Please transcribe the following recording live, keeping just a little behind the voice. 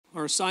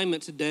Our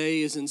assignment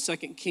today is in 2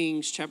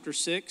 Kings chapter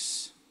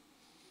 6.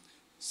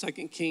 2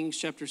 Kings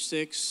chapter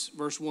 6,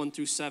 verse 1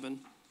 through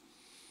 7.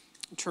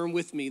 Turn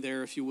with me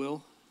there, if you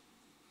will.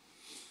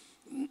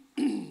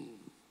 2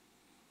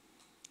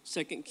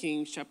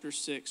 Kings chapter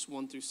 6,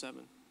 1 through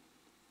 7.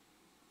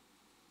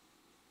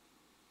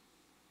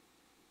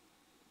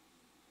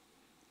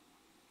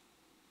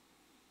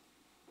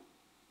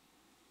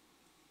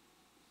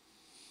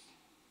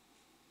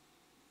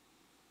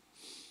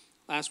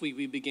 Last week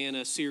we began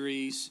a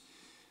series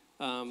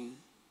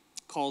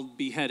called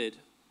Beheaded.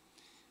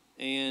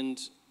 And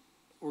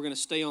we're going to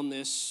stay on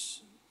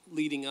this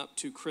leading up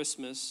to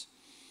Christmas.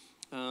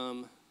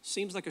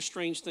 Seems like a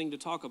strange thing to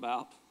talk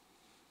about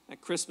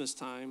at Christmas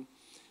time,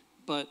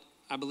 but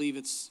I believe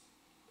it's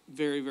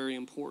very, very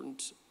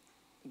important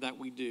that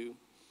we do.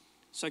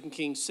 2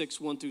 Kings 6,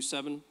 1 through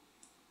 7.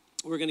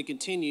 We're going to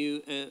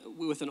continue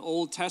with an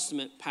Old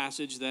Testament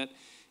passage that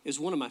is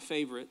one of my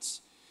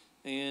favorites,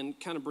 and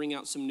kind of bring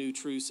out some new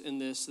truths in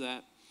this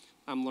that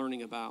I'm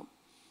learning about.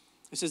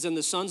 It says, "And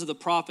the sons of the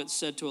prophets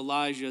said to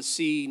Elijah,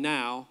 'See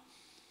now,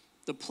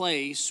 the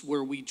place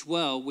where we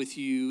dwell with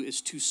you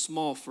is too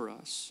small for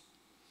us.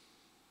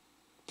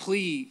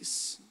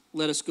 Please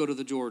let us go to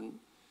the Jordan,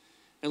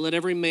 and let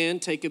every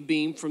man take a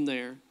beam from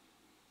there,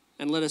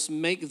 and let us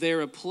make there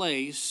a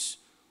place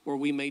where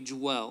we may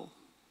dwell.'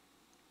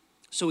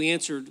 So he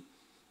answered,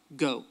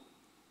 'Go.'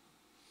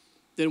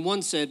 Then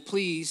one said,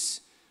 'Please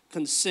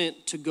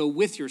consent to go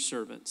with your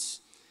servants.'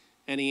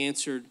 And he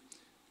answered,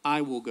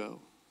 'I will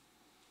go.'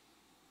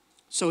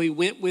 So he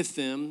went with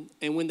them,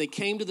 and when they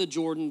came to the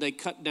Jordan, they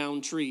cut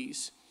down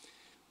trees.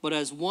 But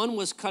as one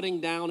was cutting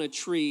down a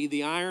tree,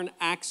 the iron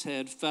axe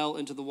head fell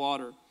into the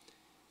water.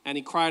 And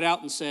he cried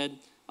out and said,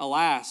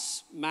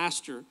 'Alas,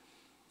 master,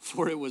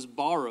 for it was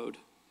borrowed.'"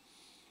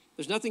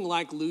 There's nothing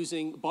like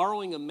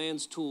borrowing a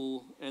man's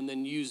tool and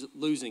then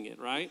losing it,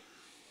 right?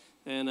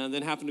 And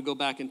then having to go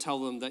back and tell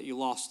them that you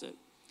lost it.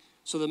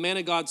 So the man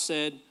of God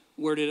said,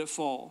 'Where did it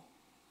fall?'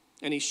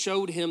 And he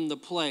showed him the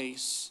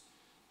place.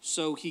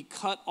 So he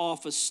cut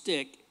off a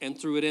stick and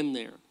threw it in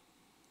there.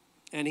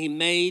 And he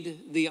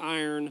made the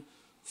iron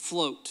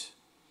float.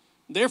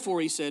 Therefore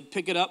he said,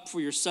 'Pick it up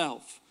for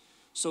yourself.'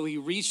 So he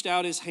reached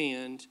out his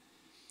hand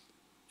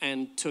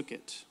and took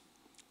it."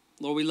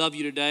 Lord, we love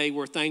you today.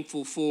 We're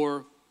thankful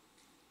for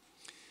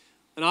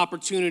an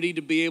opportunity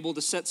to be able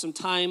to set some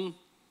time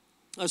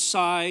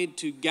aside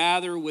to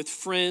gather with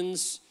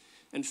friends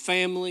and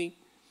family,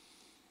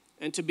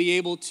 and to be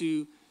able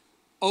to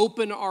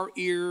open our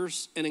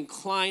ears and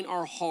incline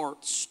our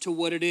hearts to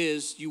what it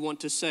is you want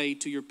to say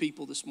to your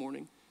people this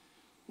morning.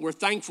 We're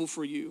thankful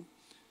for you.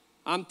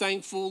 I'm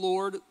thankful,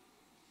 Lord,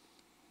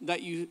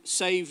 that you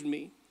saved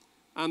me.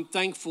 I'm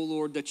thankful,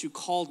 Lord, that you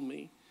called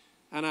me.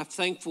 And I'm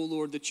thankful,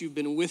 Lord, that you've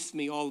been with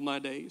me all of my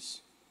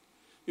days.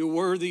 You're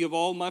worthy of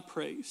all my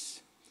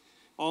praise.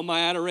 All my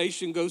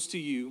adoration goes to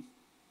you.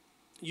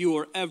 You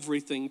are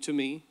everything to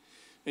me.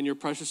 In your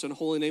precious and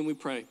holy name we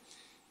pray.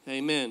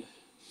 Amen.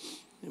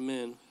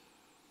 Amen.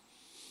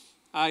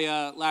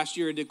 Last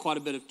year I did quite a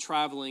bit of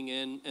traveling,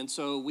 and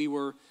so we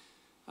were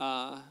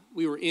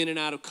in and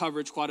out of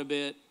coverage quite a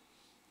bit.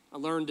 I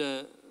learned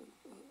a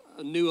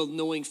new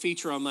annoying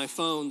feature on my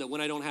phone that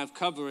when I don't have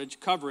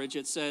coverage,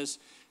 it says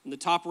in the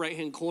top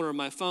right-hand corner of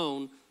my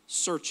phone,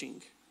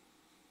 "searching."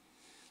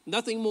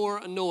 Nothing more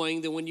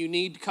annoying than when you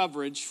need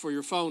coverage for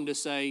your phone to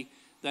say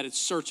that it's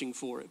searching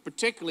for it,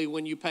 particularly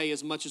when you pay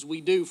as much as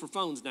we do for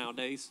phones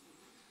nowadays.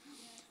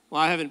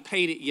 Well, I haven't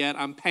paid it yet.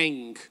 I'm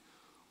paying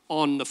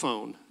on the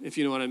phone, if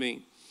you know what I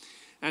mean.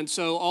 And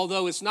so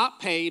although it's not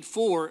paid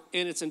for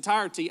in its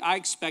entirety, I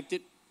expect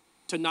it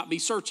to not be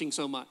searching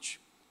so much.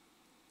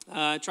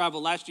 I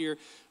traveled last year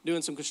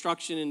doing some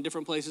construction in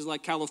different places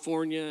like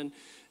California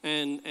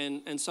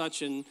and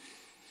such. And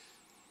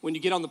when you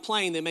get on the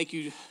plane, they make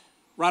you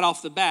right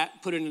off the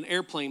bat put it in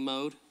airplane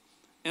mode.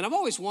 And I've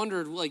always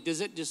wondered, does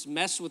it just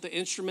mess with the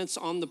instruments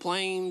on the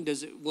plane?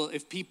 What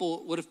if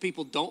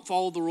people don't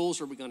follow the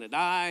rules? Are we going to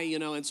die?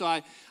 And so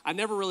I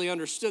never really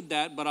understood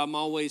that, but I'm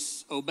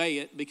always obey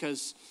it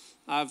because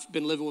I've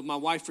been living with my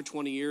wife for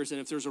 20 years, and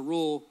if there's a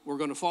rule, we're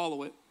going to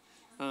follow it.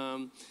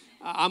 I'm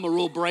a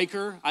rule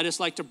breaker. I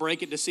just like to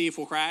break it to see if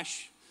we'll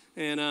crash.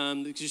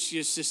 And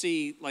just to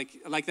see,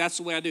 like that's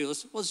the way I do.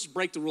 Let's just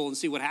break the rule and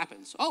see what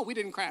happens. Oh, we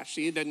didn't crash.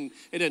 See, it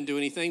didn't do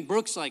anything.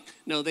 Brooke's like,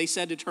 no, they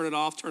said to turn it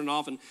off.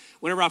 And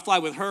whenever I fly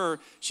with her,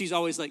 she's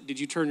always like, did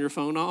you turn your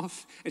phone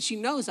off? And she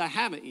knows I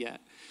haven't yet.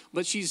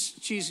 But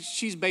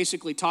she's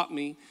basically taught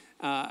me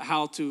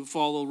how to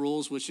follow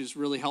rules, which has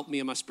really helped me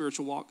in my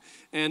spiritual walk.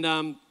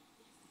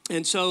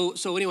 And so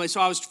anyway,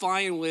 so I was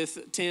flying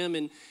with Tim,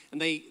 and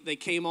they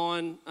came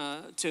on,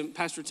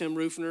 Pastor Tim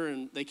Rufner,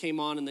 and they came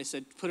on and they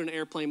said, put in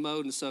airplane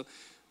mode. And so,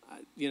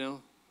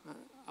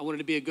 I wanted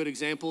to be a good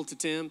example to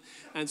Tim.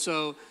 And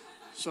so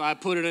I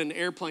put it in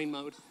airplane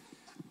mode.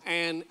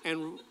 And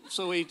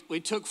so we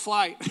took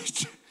flight.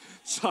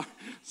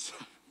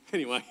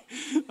 Anyway,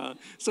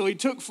 so we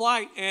took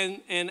flight,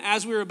 and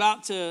as we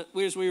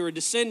were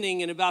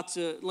descending and about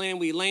to land,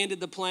 we landed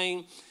the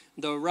plane.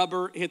 The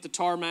rubber hit the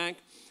tarmac,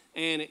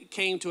 and it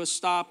came to a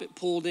stop. It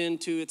pulled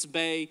into its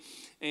bay,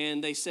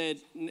 and they said,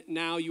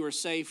 now you are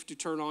safe to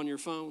turn on your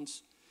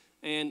phones.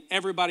 And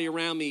everybody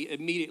around me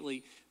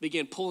immediately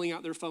began pulling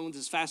out their phones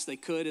as fast as they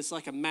could. It's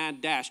like a mad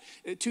dash.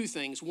 Two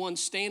things. One,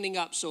 standing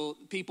up so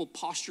people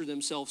posture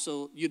themselves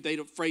so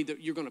they're afraid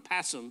that you're going to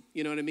pass them.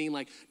 You know what I mean?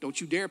 Like,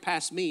 don't you dare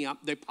pass me.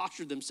 They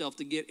postured themselves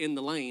to get in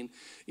the lane,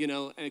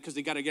 because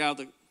they got to get out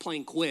of the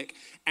plane quick.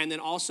 And then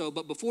also,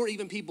 but before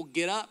even people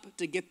get up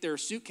to get their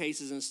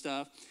suitcases and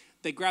stuff,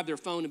 they grab their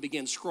phone and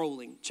begin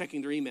scrolling,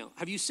 checking their email.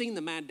 Have you seen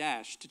the mad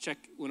dash to check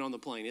when on the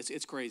plane?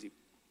 It's crazy.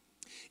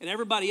 And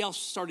everybody else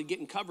started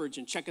getting coverage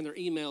and checking their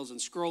emails and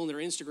scrolling their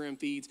Instagram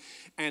feeds.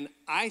 And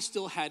I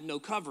still had no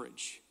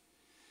coverage.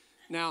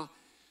 Now,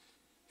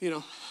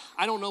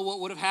 I don't know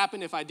what would have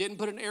happened if I didn't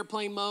put it in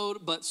airplane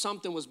mode, but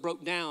something was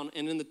broke down.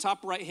 And in the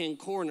top right-hand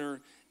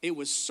corner, it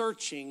was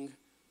searching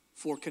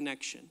for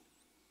connection.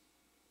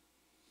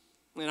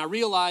 And I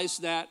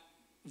realized that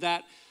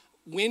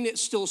when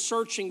it's still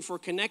searching for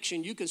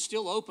connection, you can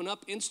still open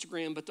up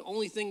Instagram, but the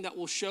only thing that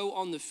will show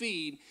on the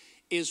feed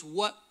is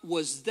what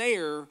was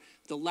there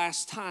the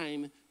last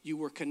time you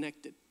were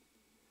connected.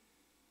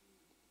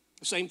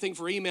 Same thing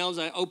for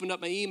emails. I opened up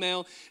my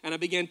email and I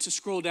began to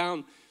scroll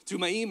down through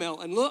my email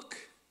and look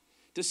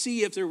to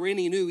see if there were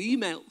any new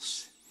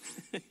emails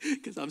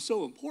because I'm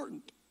so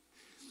important.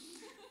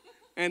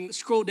 And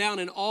scroll down,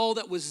 and all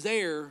that was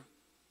there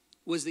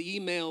was the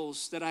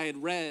emails that I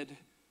had read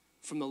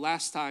from the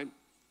last time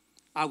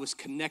I was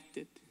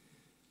connected.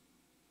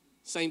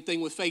 Same thing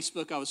with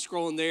Facebook. I was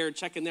scrolling there and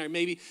checking there.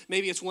 Maybe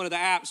it's one of the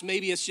apps.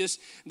 Maybe it's just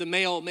the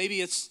mail.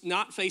 Maybe it's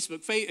not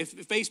Facebook.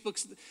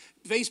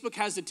 Facebook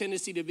has the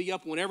tendency to be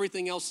up when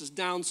everything else is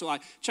down. So I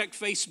checked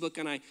Facebook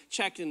and I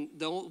checked, and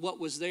what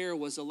was there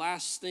was the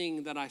last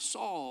thing that I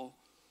saw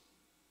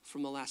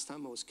from the last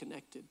time I was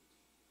connected.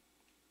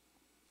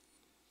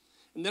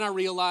 And then I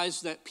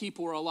realized that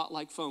people are a lot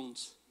like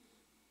phones.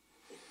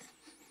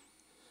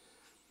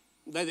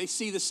 That they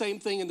see the same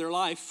thing in their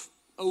life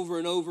over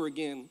and over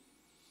again,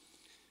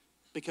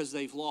 because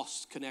they've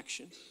lost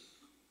connection.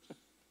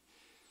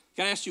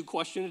 Can I ask you a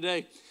question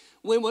today?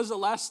 When was the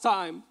last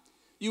time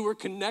you were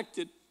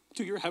connected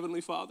to your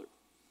Heavenly Father?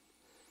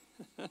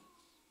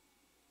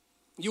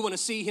 You want to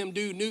see Him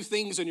do new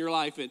things in your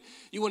life, and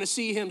you want to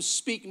see Him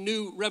speak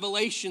new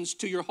revelations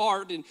to your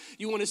heart, and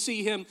you want to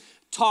see Him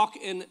talk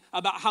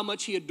about how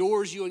much He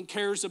adores you and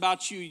cares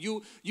about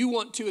you. You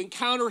want to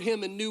encounter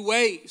Him in new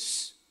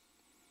ways,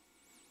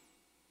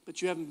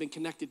 but you haven't been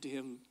connected to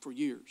Him for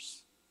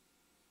years.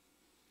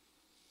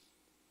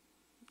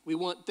 We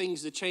want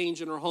things to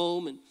change in our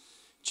home and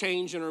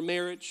change in our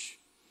marriage,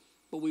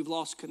 but we've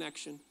lost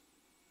connection.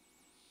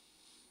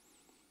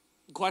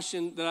 The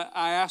question that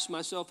I ask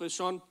myself is,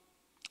 Sean,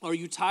 are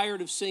you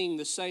tired of seeing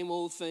the same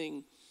old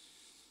thing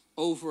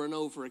over and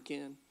over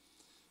again?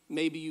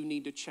 Maybe you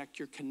need to check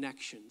your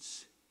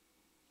connections.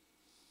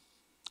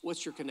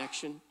 What's your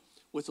connection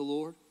with the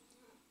Lord?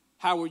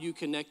 How are you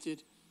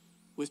connected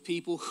with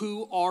people?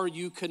 Who are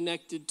you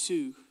connected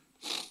to?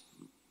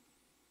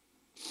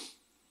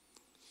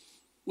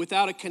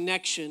 Without a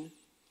connection,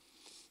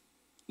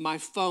 my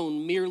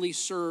phone merely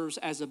serves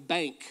as a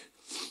bank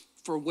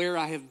for where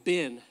I have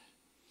been,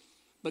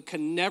 but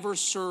can never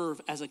serve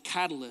as a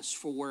catalyst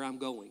for where I'm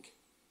going.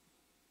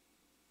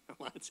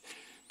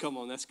 Come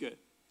on, that's good.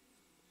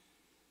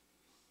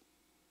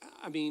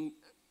 I mean,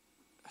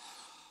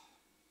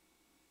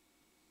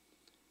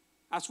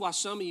 that's why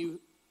some of you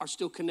are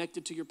still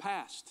connected to your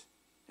past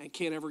and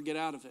can't ever get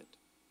out of it.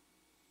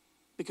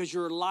 Because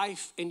your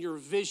life and your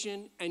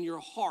vision and your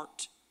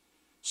heart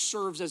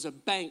serves as a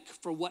bank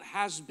for what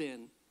has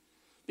been,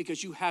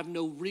 because you have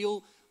no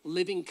real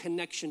living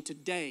connection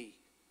today,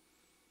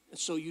 and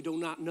so you do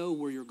not know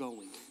where you're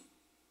going.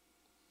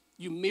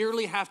 You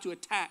merely have to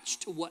attach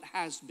to what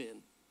has been,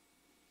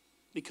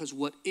 because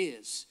what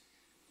is,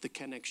 the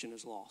connection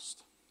is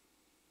lost.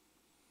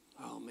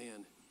 Oh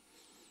man.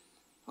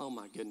 Oh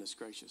my goodness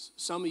gracious.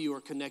 Some of you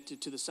are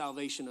connected to the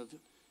salvation of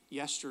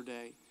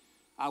yesterday.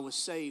 I was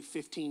saved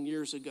 15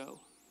 years ago.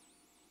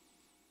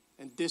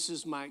 And this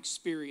is my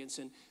experience,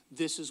 and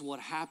this is what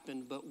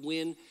happened. But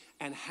when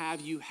and have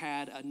you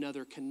had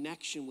another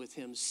connection with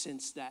Him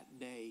since that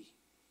day?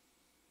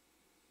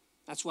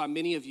 That's why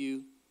many of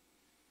you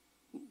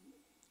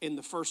in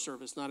the first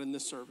service, not in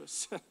this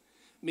service,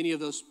 many of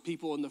those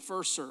people in the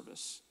first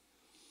service,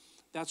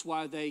 that's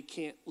why they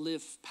can't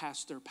live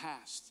past their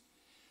past.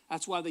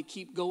 That's why they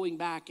keep going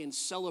back and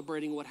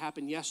celebrating what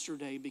happened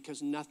yesterday,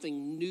 because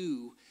nothing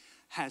new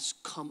has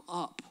come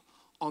up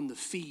on the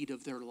feed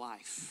of their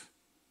life.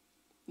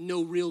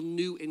 No real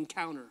new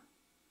encounter.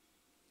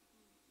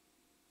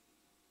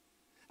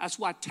 That's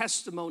why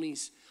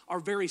testimonies are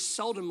very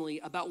seldomly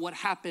about what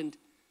happened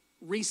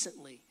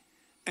recently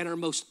and are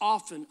most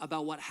often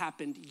about what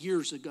happened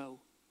years ago,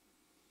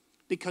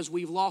 because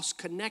we've lost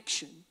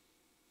connection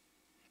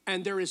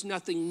and there is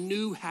nothing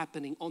new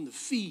happening on the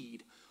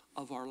feed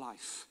of our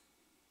life.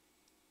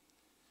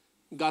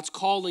 God's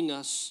calling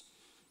us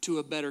to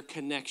a better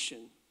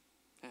connection.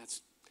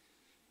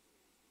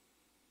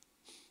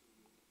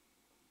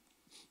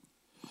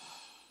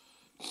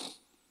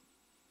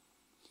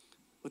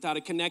 Without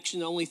a connection,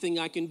 the only thing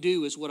I can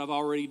do is what I've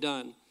already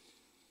done.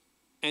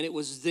 And it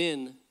was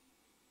then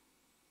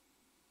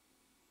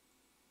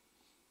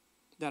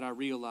that I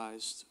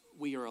realized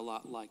we are a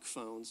lot like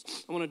phones.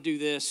 I want to do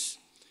this.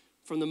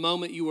 From the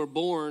moment you were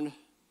born,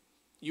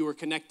 you were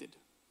connected.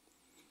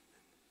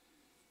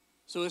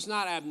 So it's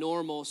not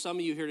abnormal. Some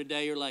of you here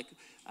today are like,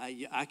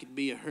 I could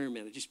be a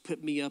hermit. Just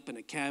put me up in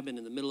a cabin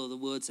in the middle of the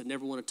woods. I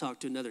never want to talk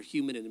to another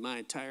human in my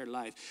entire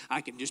life.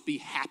 I could just be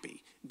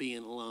happy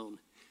being alone.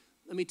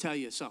 Let me tell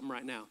you something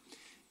right now.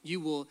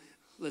 You will,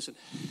 listen,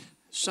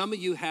 some of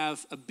you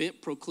have a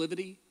bent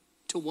proclivity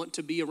to want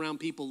to be around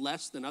people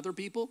less than other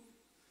people.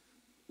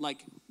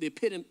 Like the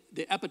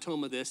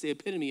epitome of this, the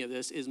epitome of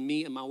this is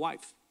me and my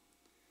wife,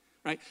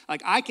 right?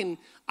 Like I can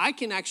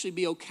actually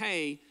be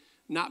okay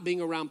not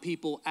being around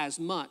people as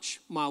much.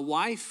 My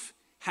wife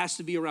has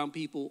to be around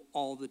people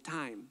all the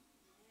time.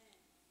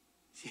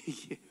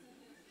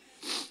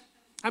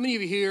 How many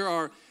of you here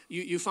are,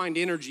 you find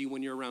energy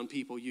when you're around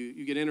people?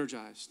 You get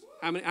energized.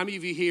 How many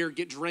of you here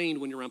get drained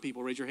when you're around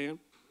people? Raise your hand.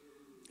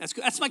 That's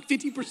good. That's like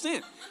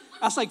 50%.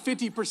 That's like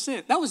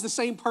 50%. That was the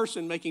same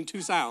person making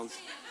two sounds.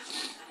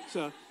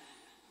 So,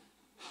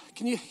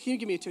 can you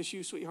give me a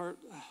tissue, sweetheart?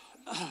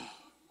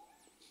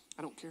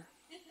 I don't care.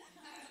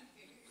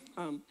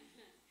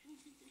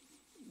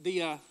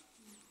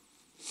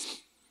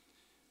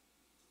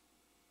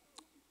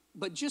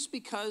 But just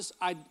because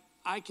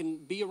I can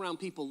be around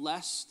people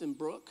less than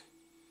Brooke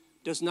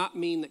does not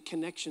mean that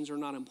connections are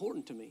not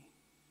important to me.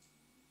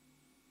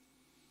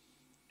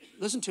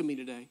 Listen to me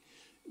today.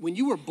 When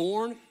you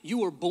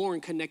were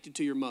born connected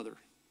to your mother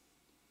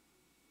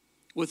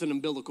with an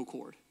umbilical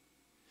cord.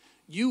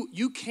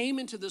 You came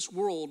into this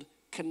world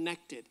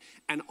connected,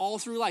 and all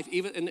through life,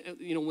 even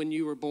when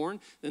you were born,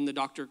 then the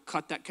doctor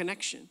cut that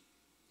connection.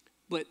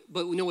 But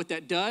you know what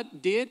that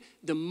did?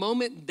 The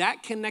moment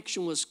that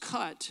connection was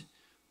cut,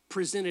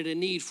 presented a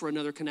need for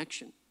another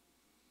connection.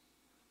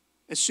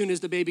 As soon as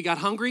the baby got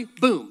hungry,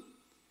 boom,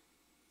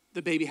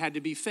 the baby had to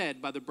be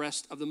fed by the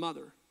breast of the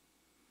mother.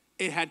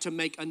 It had to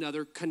make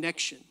another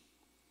connection.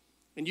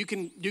 And you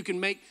can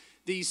make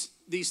these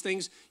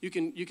things, you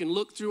can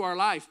look through our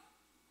life.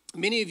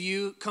 Many of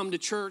you come to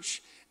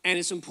church, and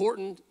it's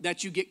important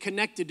that you get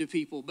connected to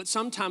people. But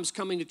sometimes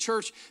coming to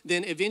church,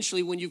 then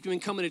eventually when you've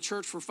been coming to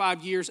church for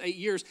 5 years, 8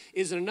 years,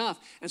 isn't enough.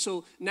 And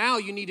so now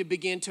you need to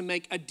begin to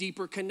make a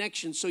deeper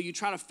connection. So you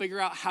try to figure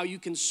out how you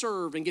can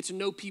serve and get to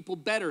know people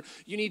better.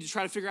 You need to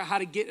try to figure out how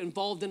to get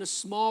involved in a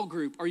small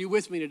group. Are you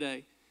with me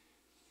today?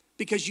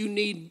 Because you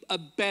need a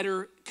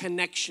better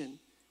connection.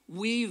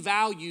 We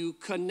value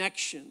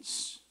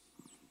connections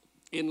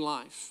in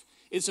life.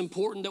 It's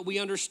important that we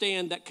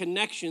understand that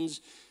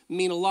connections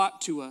mean a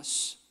lot to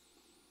us.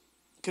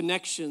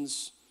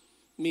 Connections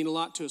mean a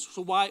lot to us.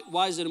 So why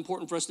is it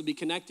important for us to be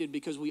connected?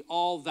 Because we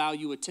all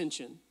value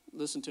attention.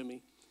 Listen to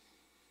me.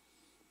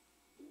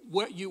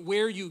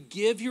 Where you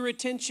give your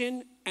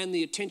attention and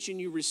the attention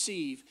you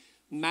receive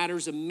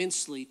matters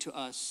immensely to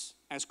us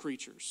as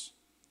creatures.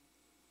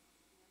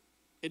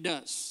 It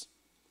does.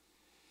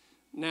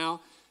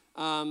 Now,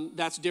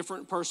 that's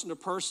different person to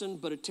person,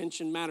 but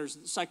attention matters.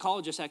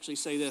 Psychologists actually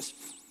say this.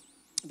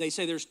 They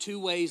say there's two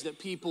ways that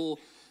people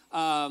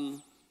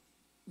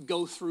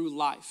go through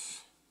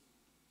life.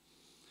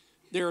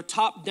 There's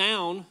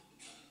top-down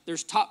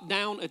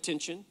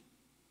attention,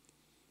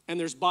 and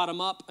there's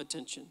bottom-up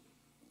attention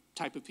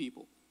type of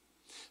people.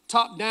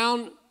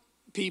 Top-down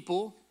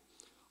people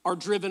are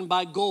driven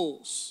by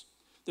goals.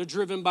 They're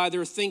driven by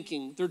their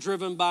thinking. They're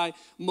driven by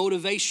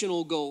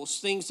motivational goals,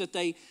 things that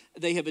they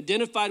have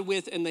identified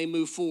with and they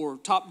move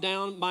forward.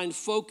 Top-down mind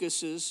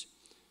focuses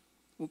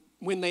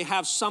when they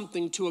have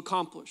something to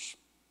accomplish.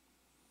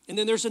 And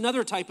then there's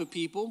another type of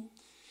people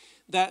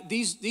that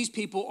these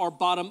people are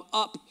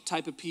bottom-up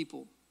type of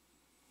people.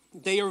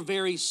 They are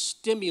very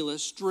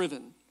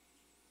stimulus-driven.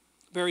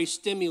 Very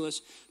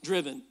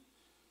stimulus-driven.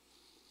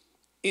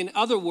 In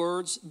other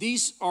words,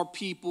 these are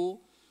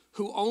people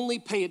who only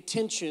pay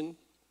attention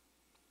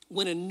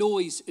when a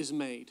noise is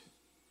made.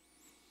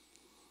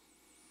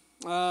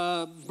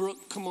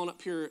 Brooke, come on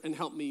up here and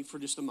help me for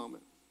just a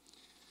moment.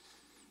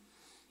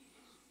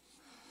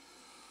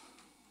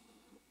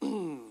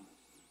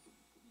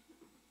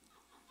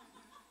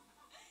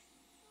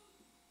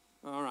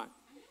 All right.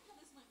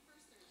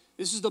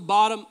 This is the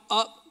bottom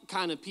up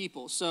kind of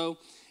people. So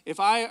if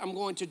I am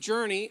going to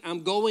journey,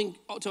 I'm going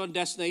to a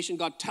destination.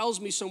 God tells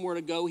me somewhere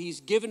to go.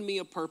 He's given me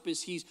a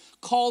purpose. He's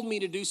called me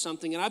to do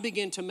something. And I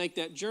begin to make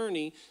that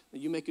journey.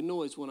 You make a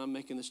noise when I'm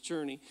making this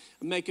journey.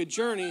 I make a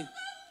journey.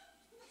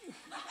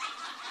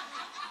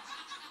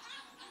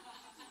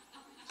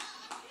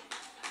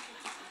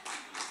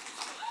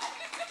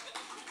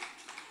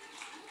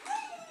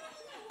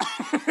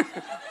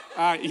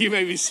 All right, you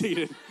may be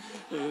seated.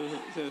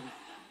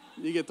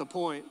 You get the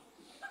point.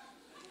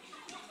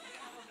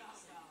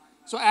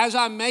 So as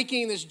I'm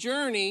making this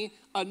journey,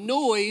 a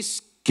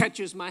noise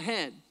catches my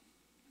head.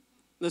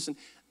 Listen,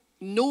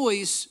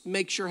 noise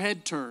makes your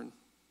head turn.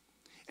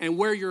 And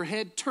where your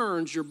head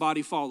turns, your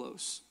body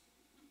follows.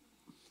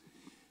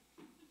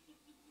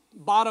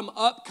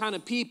 bottom-up kind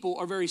of people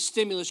are very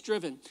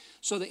stimulus-driven.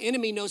 So the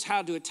enemy knows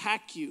how to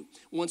attack you.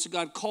 Once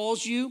God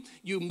calls you,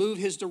 you move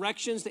his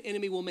directions, the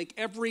enemy will make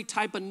every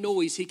type of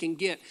noise he can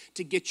get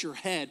to get your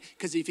head.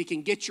 Because if he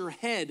can get your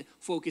head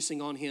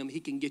focusing on him, he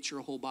can get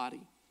your whole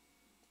body.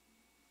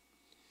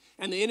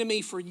 And the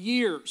enemy for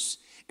years,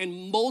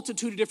 in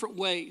multitude of different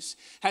ways,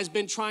 has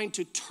been trying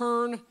to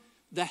turn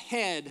the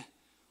head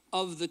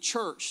of the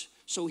church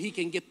so he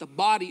can get the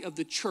body of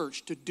the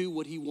church to do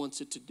what he wants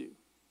it to do.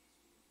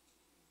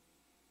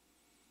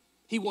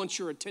 He wants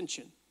your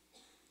attention.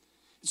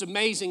 It's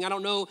amazing. I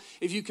don't know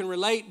if you can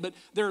relate, but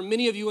there are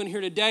many of you in here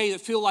today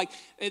that feel like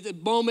at the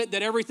moment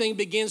that everything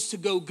begins to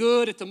go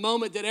good, at the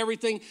moment that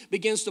everything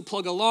begins to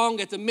plug along,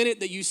 at the minute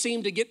that you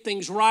seem to get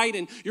things right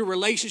and your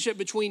relationship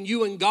between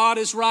you and God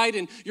is right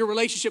and your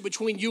relationship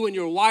between you and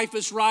your wife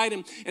is right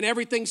and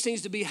everything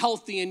seems to be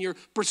healthy and you're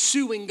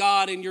pursuing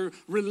God and you're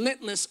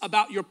relentless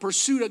about your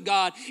pursuit of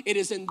God, it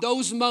is in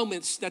those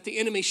moments that the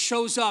enemy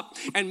shows up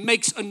and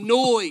makes a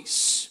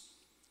noise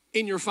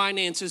in your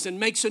finances and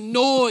makes a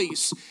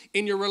noise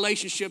in your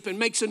relationship and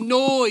makes a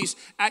noise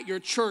at your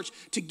church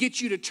to get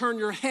you to turn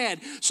your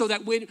head so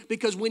that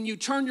because when you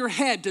turn your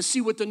head to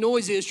see what the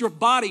noise is, your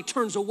body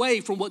turns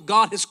away from what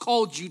God has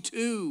called you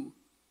to.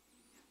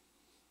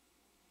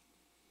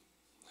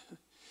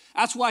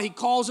 That's why he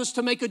calls us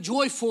to make a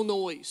joyful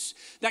noise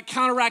that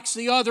counteracts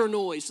the other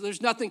noise. There's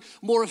nothing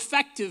more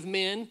effective,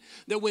 men,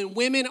 than when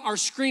women are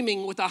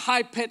screaming with a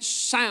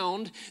high-pitched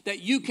sound that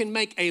you can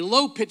make a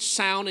low-pitched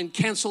sound and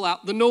cancel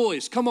out the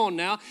noise. Come on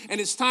now. And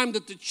it's time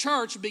that the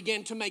church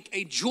begin to make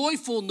a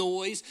joyful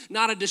noise,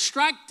 not a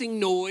distracting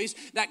noise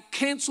that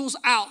cancels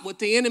out what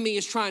the enemy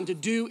is trying to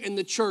do in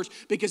the church.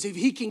 Because if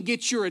he can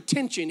get your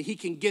attention, he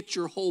can get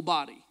your whole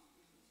body.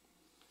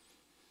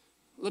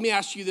 Let me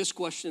ask you this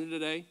question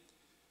today.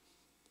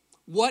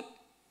 What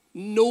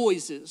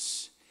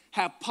noises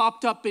have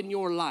popped up in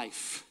your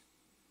life?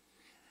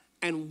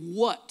 And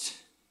what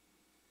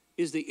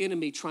is the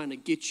enemy trying to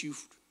get you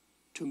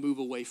to move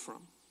away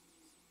from?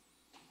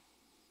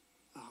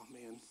 Oh,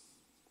 man.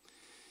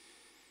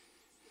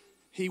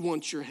 He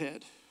wants your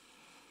head.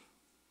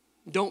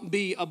 Don't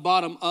be a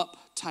bottom-up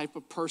type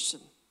of person.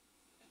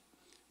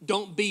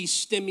 Don't be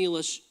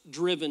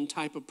stimulus-driven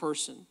type of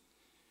person.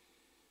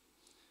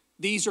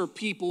 These are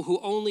people who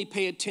only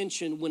pay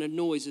attention when a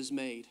noise is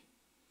made.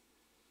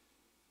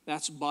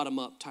 That's a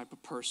bottom-up type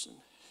of person.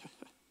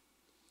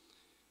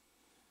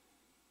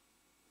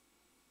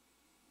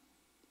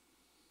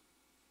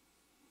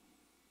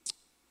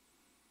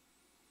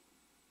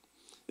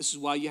 This is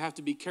why you have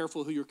to be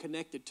careful who you're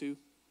connected to.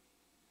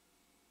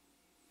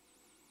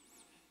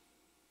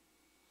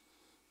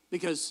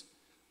 Because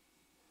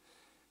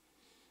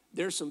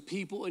there's some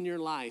people in your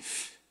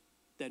life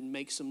that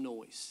make some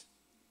noise.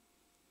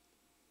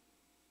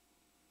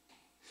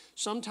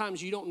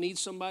 Sometimes you don't need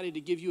somebody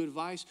to give you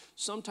advice.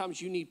 Sometimes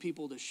you need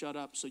people to shut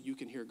up so you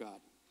can hear God.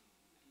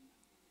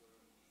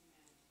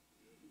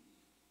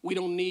 We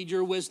don't need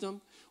your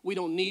wisdom. We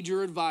don't need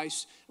your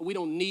advice. We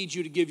don't need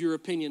you to give your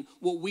opinion.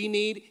 What we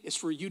need is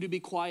for you to be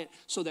quiet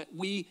so that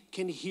we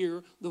can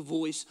hear the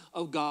voice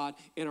of God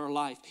in our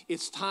life.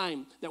 It's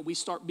time that we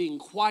start being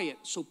quiet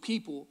so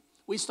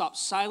we stop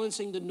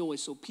silencing the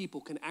noise so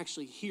people can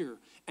actually hear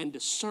and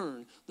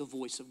discern the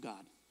voice of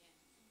God.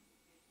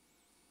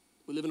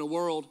 We live in a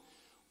world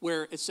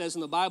where it says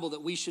in the Bible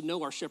that we should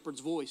know our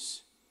shepherd's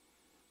voice,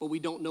 but we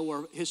don't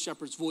know his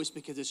shepherd's voice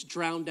because it's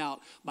drowned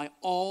out by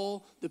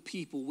all the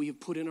people we have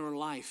put in our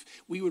life.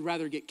 We would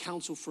rather get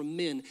counsel from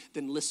men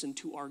than listen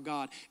to our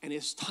God. And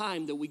it's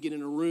time that we get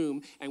in a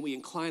room and we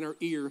incline our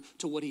ear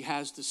to what he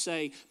has to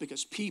say,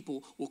 because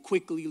people will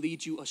quickly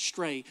lead you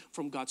astray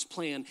from God's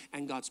plan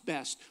and God's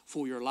best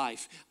for your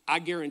life. I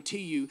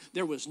guarantee you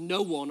there was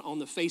no one on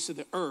the face of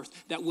the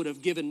earth that would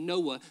have given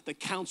Noah the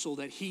counsel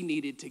that he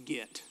needed to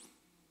get.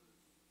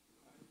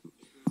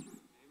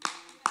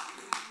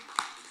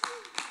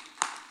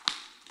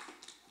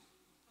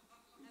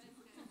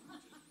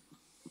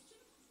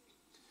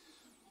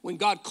 When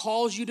God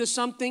calls you to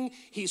something,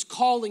 he's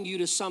calling you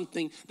to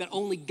something that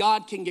only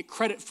God can get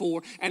credit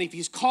for. And if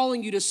he's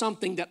calling you to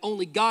something that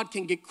only God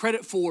can get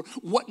credit for,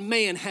 what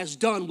man has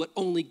done what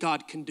only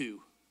God can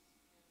do?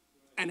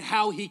 And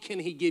how can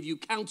he give you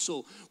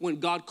counsel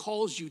when God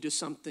calls you to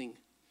something?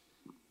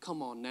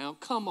 Come on now,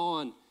 come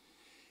on.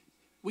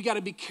 We got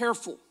to be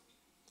careful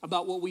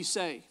about what we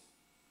say.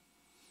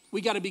 We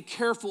got to be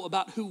careful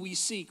about who we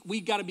seek. We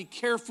got to be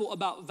careful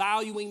about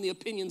valuing the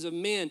opinions of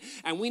men.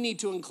 And we need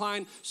to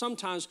incline.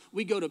 Sometimes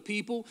we go to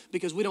people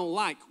because we don't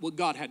like what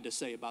God had to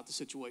say about the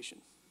situation.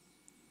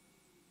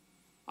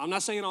 I'm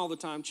not saying all the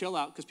time, chill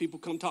out, because people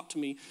come talk to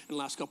me in the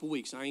last couple of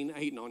weeks. I ain't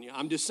hating on you.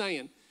 I'm just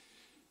saying,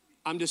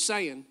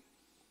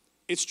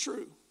 it's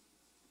true.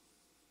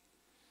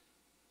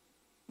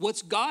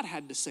 What's God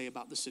had to say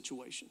about the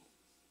situation?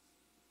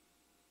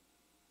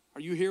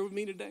 Are you here with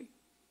me today?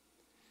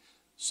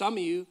 Some of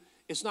you,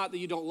 it's not that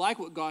you don't like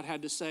what God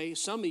had to say.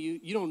 Some of you,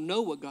 you don't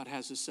know what God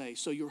has to say,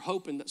 so you're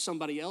hoping that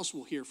somebody else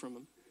will hear from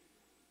him.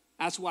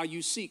 That's why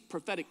you seek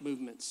prophetic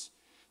movements.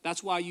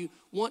 That's why you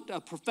want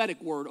a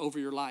prophetic word over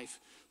your life,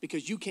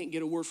 because you can't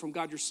get a word from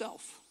God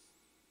yourself.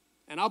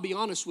 And I'll be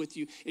honest with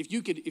you, if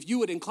you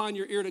would incline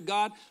your ear to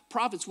God,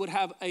 prophets would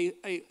have a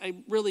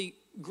really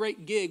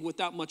great gig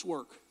without much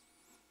work.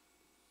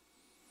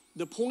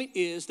 The point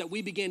is that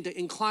we begin to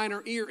incline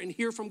our ear and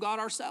hear from God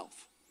ourselves.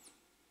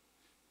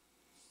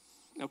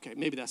 Okay,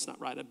 maybe that's not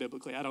right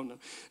biblically. I don't know.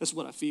 That's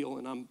what I feel,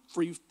 and I'm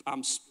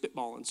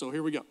spitballing. So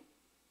here we go.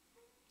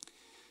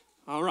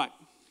 All right.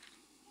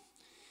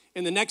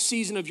 In the next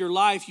season of your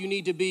life, you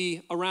need to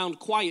be around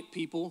quiet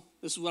people.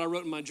 This is what I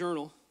wrote in my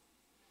journal.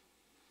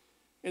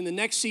 In the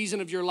next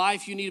season of your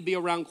life, you need to be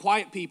around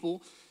quiet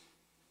people.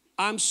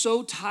 I'm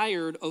so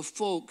tired of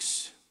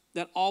folks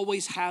that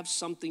always have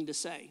something to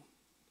say.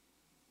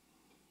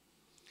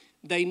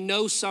 They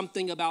know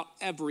something about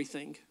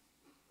everything.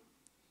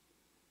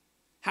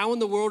 How in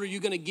the world are you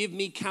going to give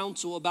me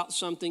counsel about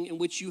something in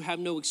which you have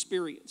no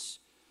experience?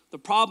 The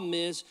problem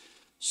is,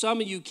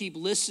 some of you keep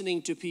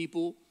listening to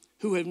people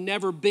who have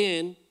never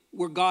been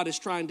where God is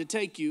trying to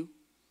take you.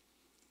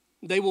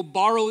 They will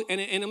borrow, and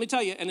let me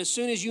tell you, and as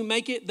soon as you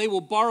make it, they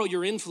will borrow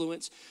your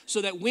influence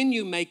so that when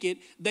you make it,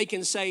 they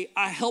can say,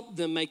 I helped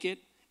them make it,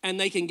 and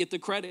they can get the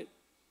credit.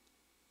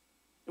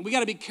 And we got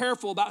to be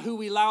careful about who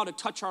we allow to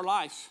touch our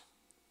life.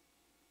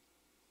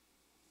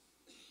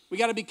 We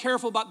got to be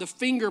careful about the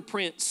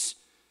fingerprints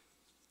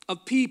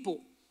of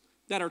people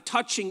that are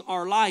touching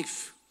our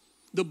life,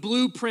 the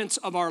blueprints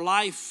of our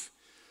life,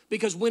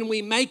 because when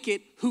we make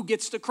it, who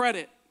gets the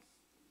credit?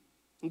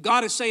 And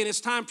God is saying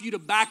it's time for you to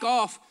back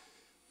off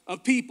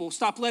of people.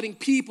 Stop letting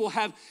people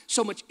have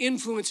so much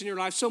influence in your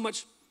life, so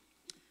much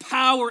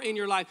power in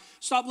your life.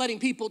 Stop letting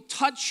people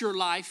touch your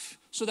life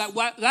so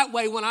that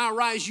way when I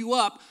rise you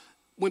up,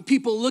 when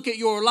people look at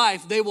your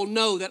life, they will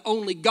know that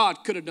only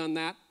God could have done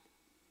that.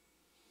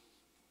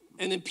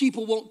 And then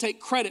people won't take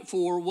credit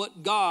for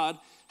what God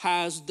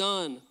has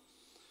done.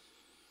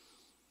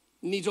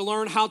 You need to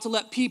learn how to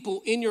let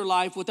people in your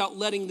life without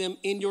letting them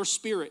in your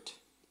spirit.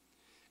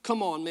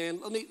 Come on, man.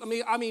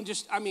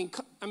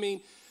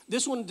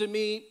 This one to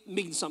me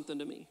means something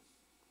to me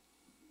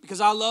because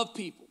I love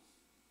people,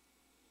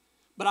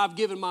 but I've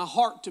given my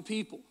heart to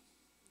people.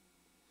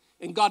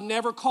 And God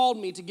never called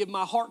me to give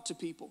my heart to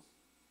people.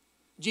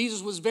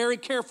 Jesus was very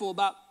careful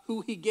about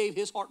who he gave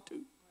his heart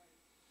to.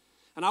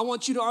 And I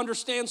want you to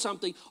understand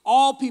something.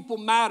 All people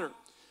matter,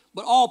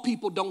 but all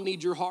people don't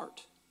need your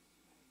heart.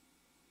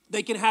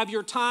 They can have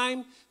your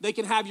time, they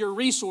can have your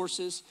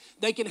resources,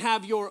 they can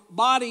have your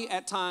body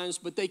at times,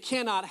 but they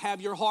cannot have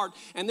your heart.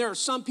 And there are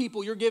some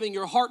people you're giving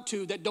your heart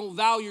to that don't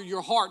value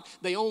your heart,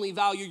 they only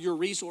value your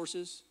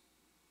resources.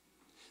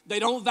 They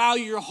don't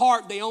value your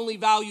heart, they only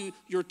value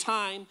your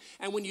time.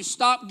 And when you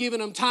stop giving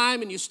them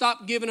time and you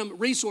stop giving them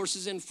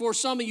resources, and for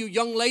some of you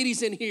young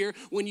ladies in here,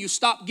 when you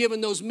stop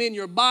giving those men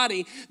your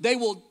body, they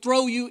will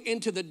throw you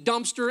into the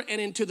dumpster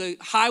and into the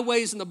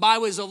highways and the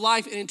byways of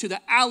life and into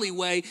the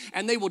alleyway,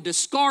 and they will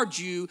discard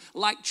you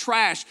like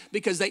trash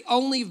because they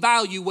only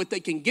value what they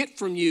can get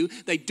from you.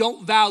 They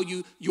don't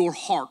value your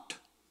heart.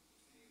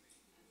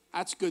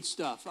 That's good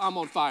stuff. I'm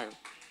on fire.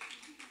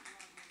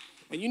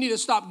 And you need to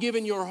stop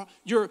giving your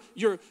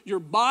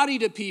body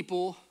to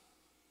people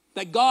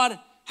that God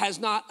has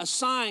not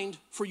assigned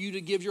for you to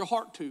give your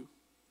heart to.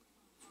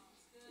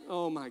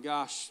 Oh my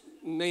gosh,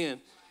 man.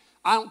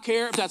 I don't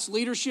care if that's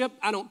leadership.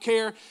 I don't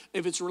care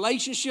if it's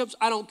relationships.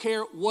 I don't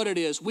care what it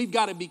is. We've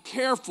got to be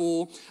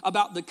careful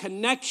about the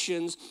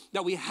connections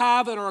that we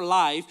have in our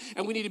life.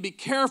 And we need to be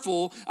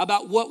careful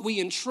about what we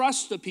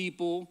entrust to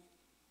people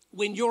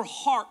when your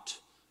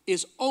heart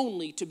is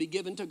only to be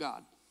given to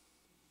God.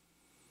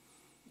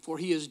 For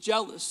he is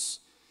jealous,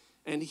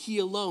 and he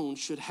alone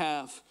should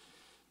have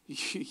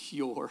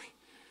your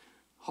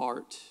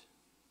heart.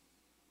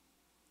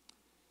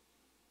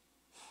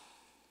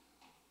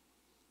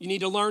 You need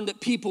to learn that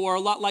people are a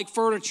lot like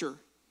furniture.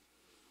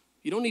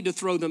 You don't need to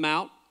throw them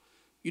out.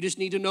 You just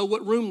need to know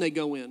what room they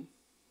go in.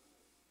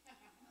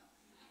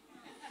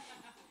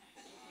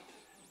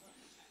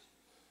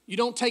 You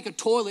don't take a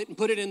toilet and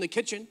put it in the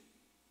kitchen.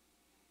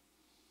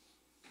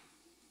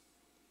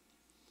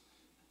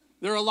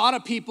 There are a lot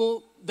of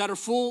people that are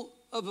full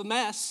of a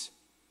mess,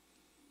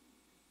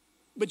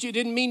 but you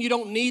didn't mean you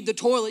don't need the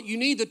toilet. You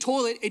need the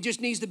toilet. It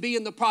just needs to be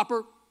in the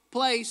proper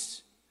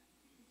place.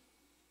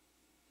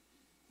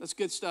 That's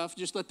good stuff.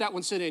 Just let that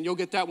one sit in. You'll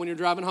get that when you're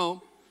driving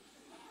home.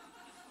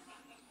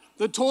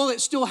 The toilet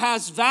still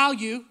has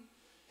value.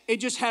 It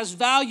just has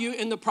value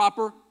in the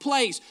proper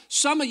place.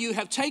 Some of you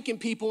have taken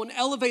people and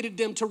elevated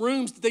them to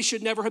rooms that they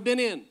should never have been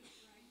in.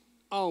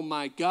 Oh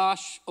my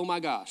gosh. Oh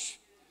my gosh.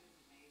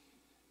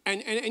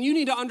 And you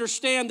need to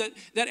understand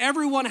that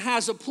everyone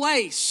has a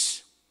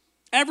place.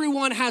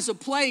 Everyone has a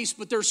place,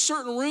 but there's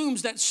certain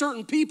rooms that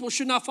certain people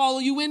should not follow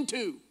you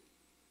into.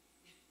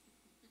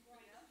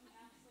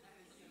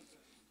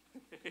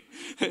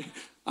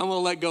 I'm going to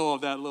let go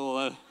of that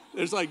little,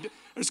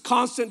 there's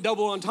constant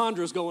double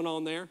entendres going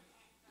on there.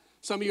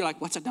 Some of you are like,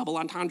 what's a double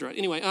entendre?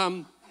 Anyway,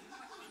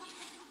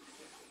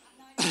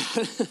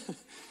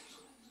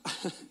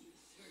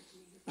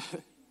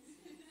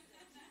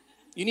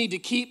 You need to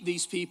keep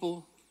these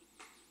people.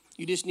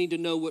 You just need to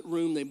know what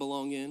room they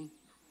belong in.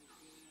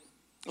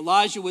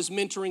 Elijah was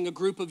mentoring a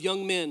group of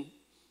young men.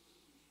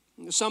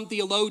 Some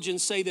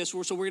theologians say this, so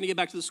we're going to get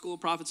back to the school of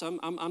prophets.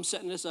 I'm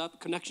setting this up.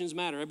 Connections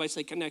matter. Everybody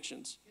say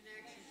connections.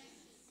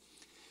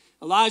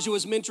 Elijah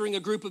was mentoring a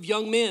group of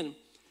young men.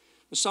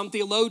 Some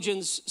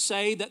theologians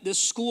say that this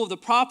school of the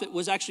prophet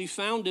was actually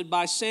founded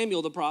by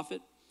Samuel the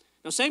prophet.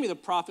 Now, Samuel the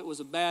prophet was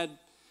a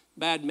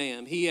bad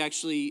man. He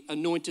actually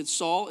anointed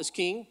Saul as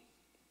king.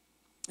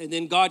 And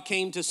then God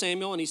came to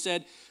Samuel and he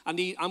said, I'm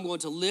going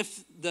to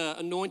lift the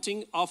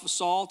anointing off of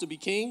Saul to be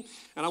king,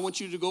 and I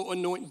want you to go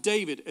anoint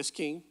David as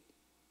king.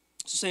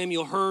 So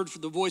Samuel heard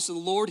the voice of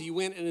the Lord. He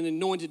went and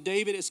anointed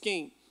David as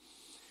king.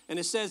 And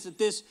it says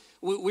that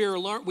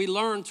we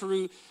learn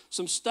through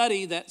some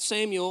study that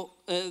Samuel,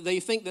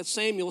 they think that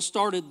Samuel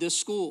started this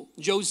school.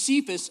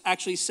 Josephus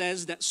actually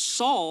says that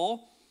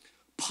Saul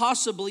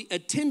possibly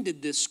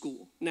attended this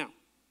school. Now,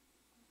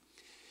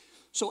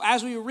 so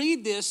as we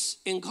read this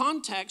in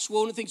context,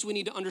 one of the things we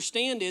need to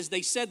understand is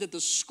they said that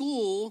the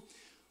school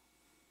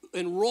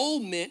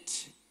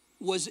enrollment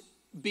was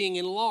being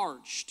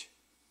enlarged.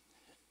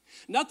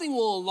 Nothing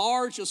will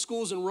enlarge a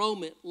school's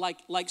enrollment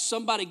like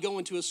somebody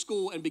going to a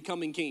school and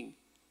becoming king.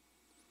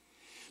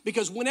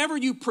 Because whenever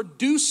you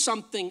produce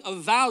something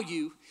of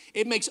value,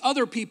 it makes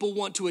other people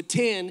want to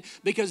attend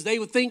because they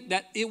would think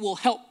that it will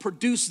help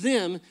produce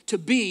them to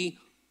be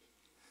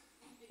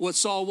what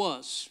Saul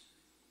was.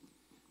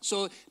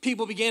 So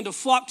people began to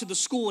flock to the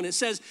school, and it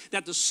says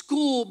that the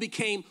school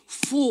became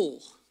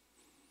full.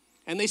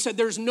 And they said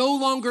there's no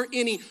longer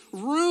any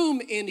room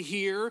in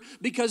here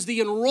because the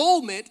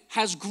enrollment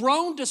has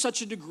grown to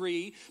such a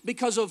degree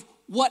because of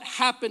what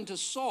happened to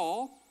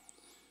Saul,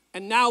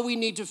 and now we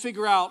need to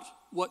figure out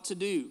what to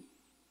do.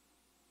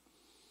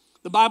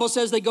 The Bible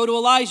says they go to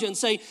Elijah and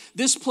say,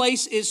 this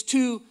place is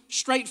too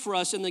straight for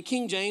us in the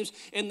King James.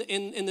 In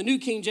the New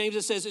King James,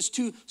 it says it's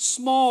too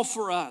small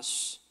for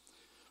us.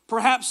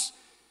 Perhaps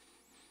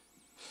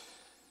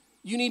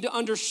you need to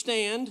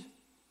understand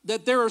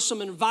that there are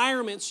some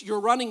environments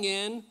you're running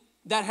in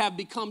that have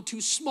become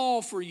too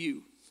small for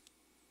you.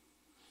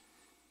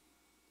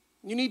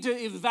 You need to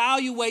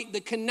evaluate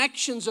the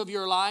connections of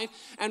your life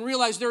and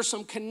realize there are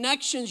some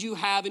connections you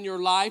have in your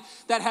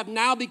life that have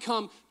now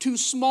become too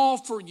small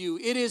for you.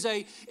 It is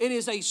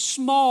a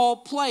small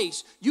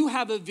place. You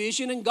have a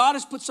vision and God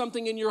has put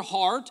something in your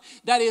heart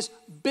that is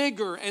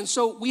bigger. And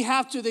so we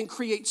have to then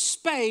create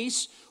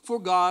space for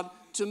God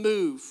to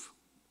move.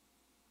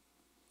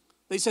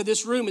 They said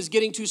this room is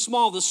getting too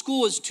small. The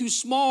school is too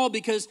small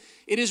because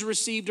it has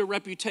received a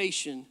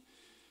reputation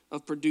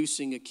of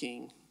producing a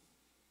king.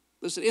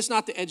 Listen, it's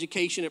not the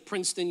education at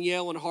Princeton,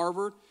 Yale, and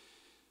Harvard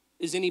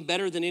is any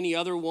better than any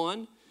other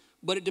one,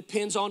 but it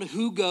depends on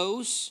who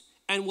goes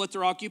and what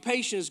their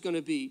occupation is going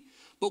to be.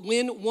 But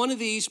when one of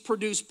these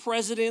produce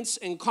presidents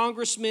and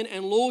congressmen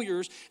and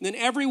lawyers, then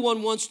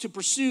everyone wants to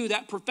pursue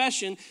that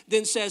profession,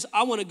 then says,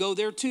 I want to go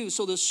there too.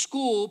 So the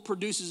school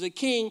produces a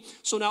king.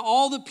 So now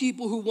all the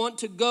people who want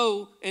to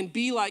go and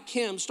be like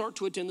him start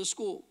to attend the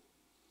school.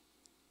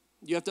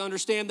 You have to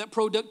understand that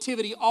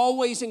productivity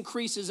always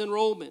increases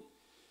enrollment.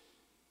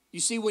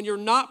 You see, when you're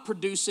not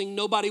producing,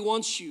 nobody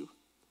wants you.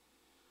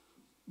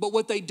 But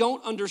what they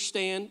don't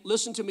understand,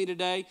 listen to me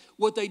today,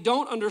 what they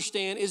don't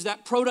understand is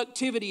that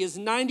productivity is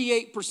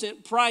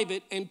 98%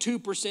 private and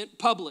 2%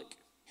 public.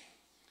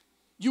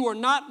 You are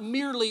not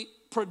merely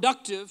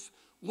productive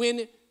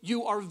when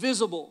you are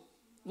visible,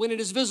 when it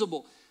is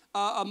visible.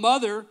 A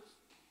mother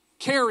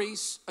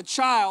carries a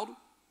child,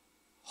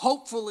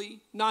 hopefully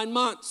 9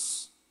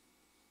 months.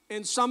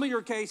 In some of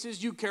your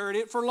cases, you carried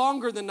it for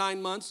longer than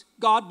 9 months.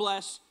 God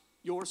bless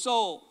your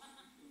soul.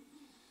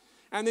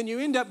 And then you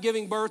end up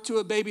giving birth to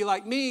a baby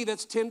like me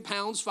that's 10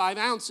 pounds, 5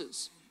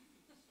 ounces.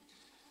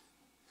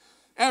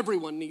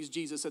 Everyone needs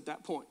Jesus at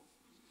that point.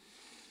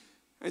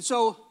 And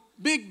so,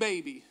 big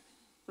baby,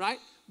 right?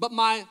 But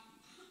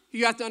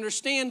you have to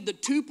understand the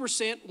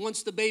 2%,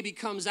 once the baby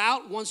comes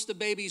out, once the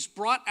baby's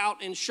brought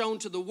out and shown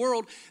to the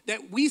world,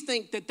 that we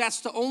think that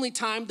that's the only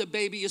time the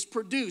baby is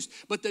produced.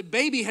 But the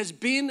baby has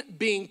been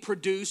being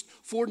produced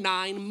for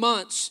 9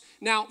 months.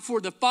 Now, for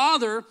the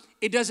father,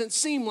 it doesn't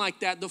seem like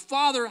that. The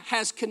father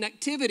has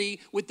connectivity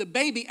with the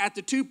baby at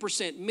the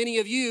 2%. Many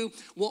of you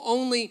will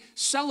only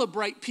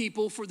celebrate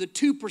people for the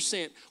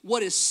 2%,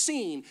 what is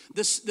seen,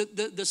 the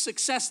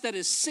success that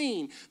is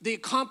seen, the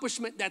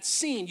accomplishment that's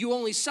seen. You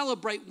only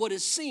celebrate what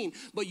is seen,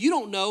 but you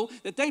don't know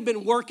that they've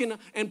been working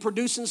and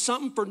producing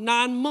something for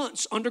 9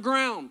 months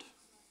underground.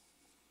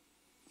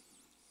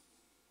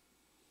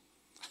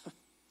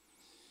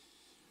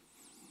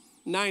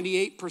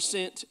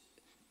 "98%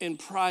 in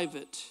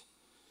private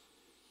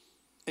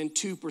and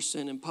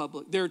 2% in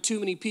public." There are too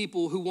many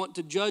people who want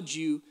to judge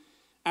you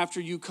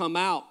after you come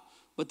out,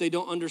 but they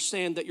don't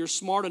understand that you're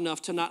smart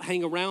enough to not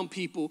hang around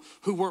people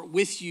who weren't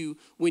with you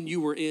when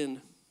you were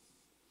in.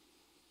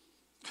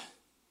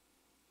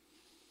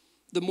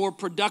 The more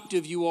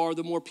productive you are,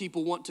 the more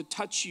people want to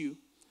touch you,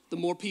 the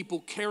more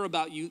people care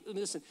about you.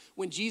 Listen,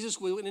 when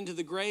Jesus went into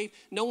the grave,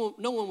 no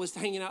one was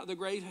hanging out at the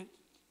grave.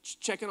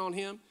 checking on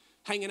him,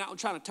 hanging out and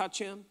trying to touch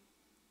him.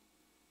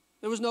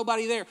 There was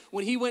nobody there.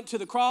 When he went to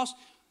the cross,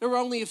 there were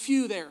only a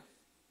few there.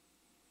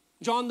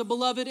 John the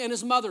Beloved and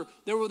his mother,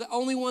 they were the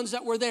only ones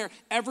that were there.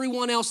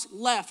 Everyone else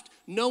left.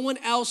 No one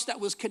else that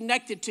was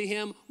connected to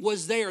him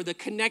was there. The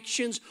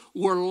connections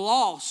were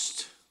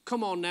lost.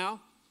 Come on now.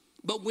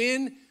 But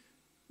when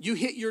you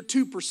hit your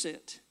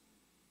 2%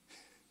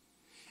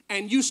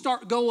 and you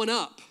start going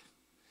up,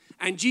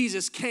 and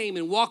Jesus came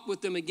and walked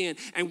with them again,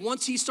 and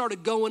once he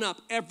started going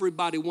up,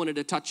 everybody wanted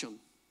to touch him.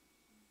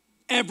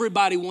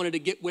 Everybody wanted to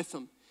get with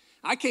him.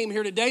 I came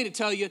here today to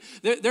tell you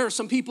that there are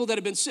some people that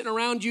have been sitting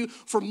around you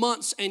for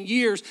months and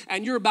years,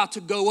 and you're about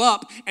to go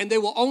up, and they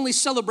will only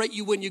celebrate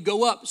you when you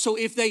go up. So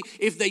if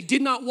they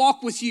did not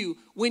walk with you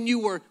when you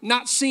were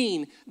not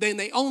seen, then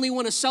they only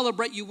want to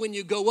celebrate you when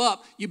you go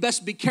up. You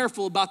best be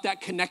careful about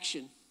that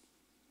connection.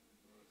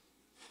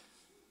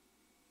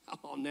 Come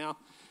on now.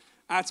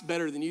 That's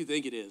better than you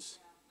think it is.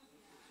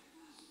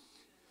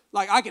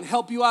 Like, I can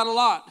help you out a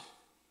lot.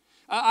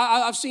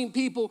 I've seen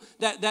people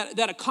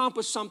that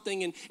accomplish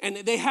something and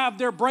they have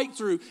their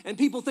breakthrough, and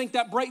people think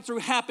that breakthrough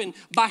happened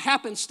by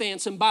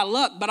happenstance and by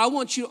luck. But I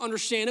want you to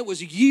understand it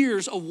was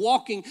years of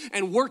walking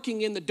and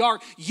working in the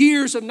dark,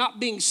 years of not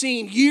being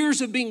seen,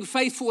 years of being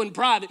faithful in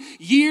private,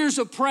 years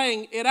of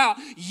praying it out,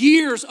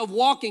 years of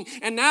walking.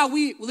 And now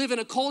we live in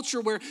a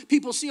culture where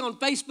people see on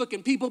Facebook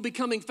and people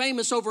becoming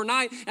famous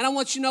overnight. And I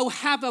want you to know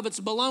half of it's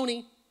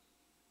baloney.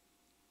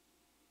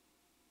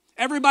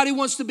 Everybody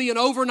wants to be an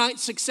overnight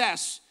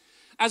success.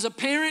 As a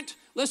parent,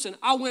 listen,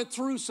 I went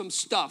through some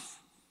stuff.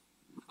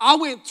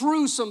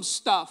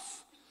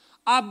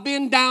 I've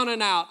been down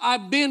and out.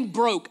 I've been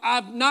broke.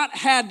 I've not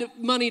had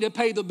money to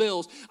pay the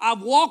bills.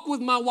 I've walked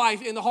with my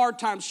wife in the hard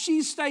times.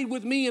 She stayed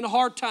with me in the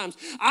hard times.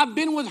 I've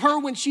been with her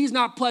when she's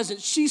not pleasant.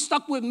 She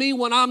stuck with me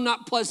when I'm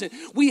not pleasant.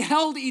 We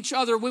held each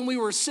other when we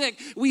were sick.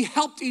 We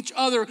helped each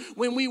other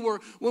when we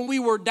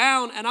were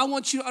down. And I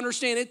want you to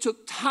understand it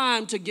took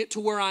time to get to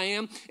where I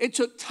am. It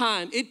took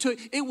time.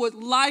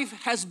 Life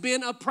has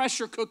been a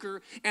pressure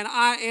cooker, and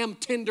I am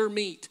tender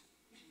meat.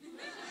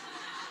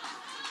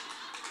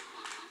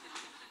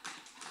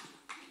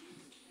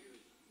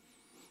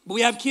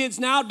 We have kids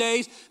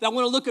nowadays that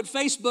want to look at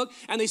Facebook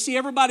and they see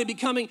everybody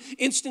becoming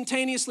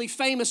instantaneously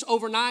famous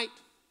overnight.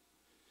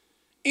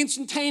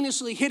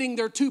 Instantaneously hitting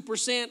their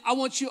 2%. I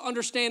want you to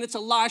understand it's a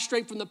lie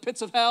straight from the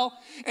pits of hell.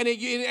 And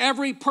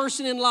every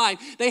person in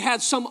life, they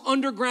had some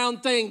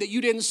underground thing that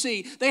you didn't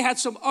see. They had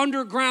some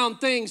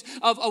underground things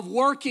of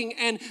working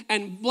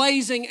and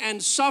blazing and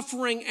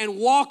suffering and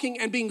walking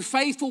and being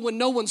faithful when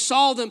no one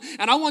saw them.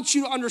 And I want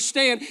you to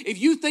understand, if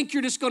you think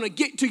you're just going to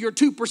get to your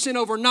 2%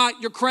 overnight,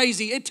 you're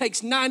crazy. It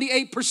takes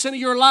 98% of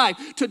your life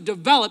to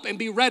develop and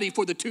be ready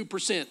for the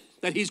 2%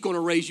 that he's going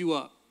to raise you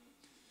up.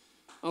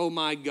 Oh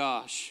my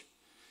gosh.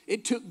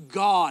 It took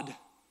God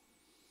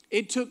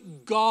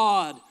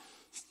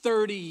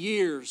 30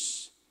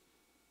 years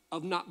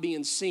of not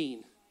being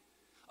seen,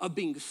 of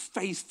being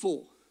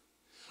faithful,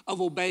 of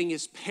obeying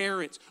his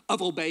parents,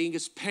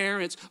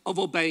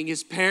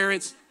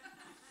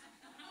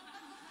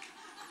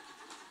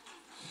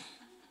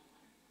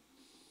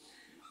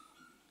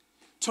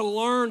 to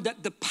learn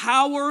that the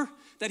power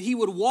that he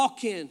would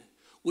walk in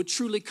would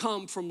truly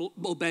come from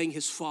obeying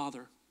his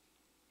Father.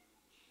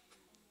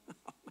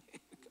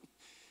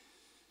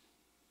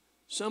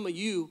 Some of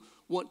you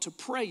want to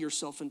pray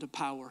yourself into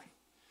power,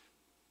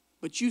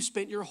 but you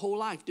spent your whole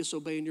life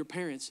disobeying your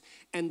parents.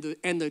 And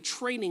the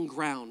training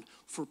ground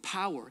for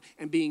power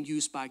and being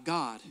used by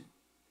God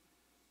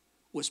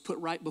was put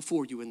right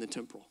before you in the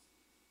temple.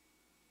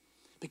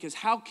 Because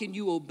how can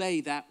you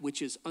obey that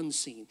which is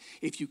unseen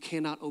if you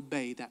cannot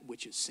obey that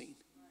which is seen?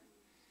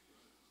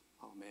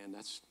 Oh man,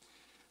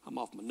 I'm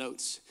off my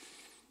notes.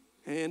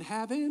 And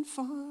having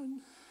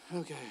fun.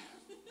 Okay.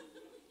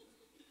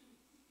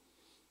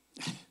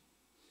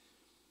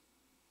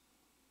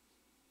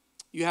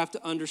 You have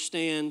to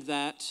understand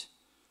that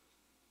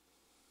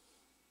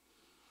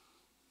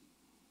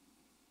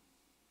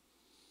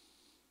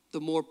the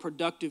more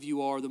productive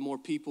you are, the more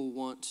people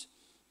want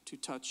to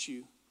touch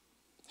you.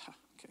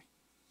 Okay.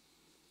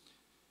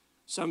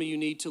 Some of you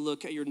need to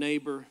look at your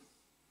neighbor,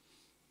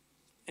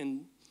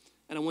 and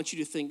I want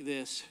you to think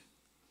this.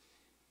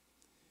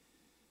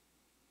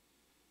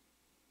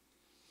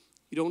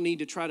 You don't need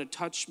to try to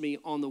touch me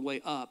on the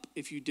way up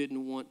if you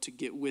didn't want to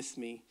get with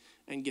me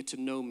and get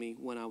to know me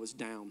when I was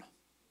down.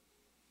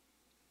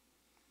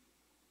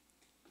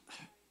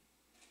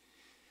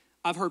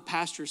 I've heard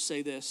pastors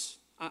say this.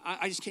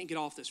 I just can't get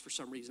off this for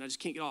some reason. I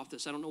just can't get off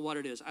this. I don't know what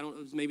it is.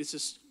 Maybe it's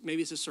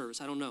a service.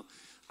 I don't know.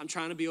 I'm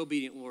trying to be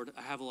obedient, Lord.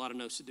 I have a lot of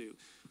notes to do.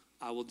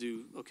 I will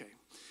do, okay.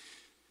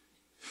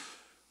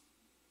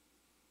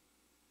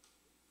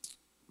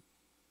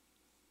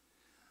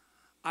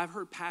 I've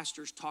heard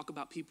pastors talk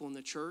about people in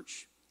the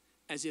church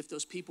as if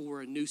those people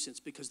were a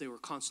nuisance because they were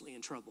constantly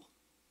in trouble.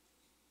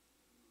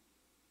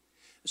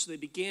 And so they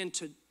began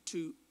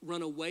to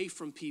run away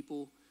from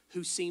people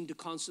who seemed to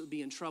constantly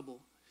be in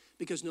trouble,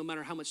 because no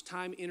matter how much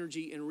time,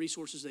 energy, and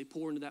resources they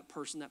pour into that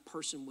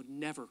person would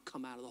never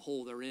come out of the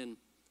hole they're in.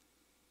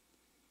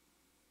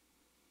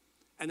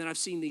 And then I've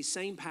seen these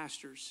same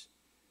pastors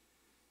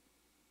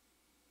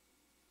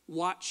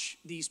watch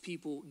these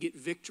people get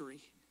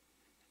victory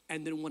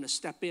and then want to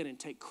step in and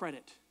take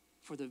credit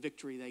for the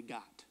victory they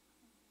got.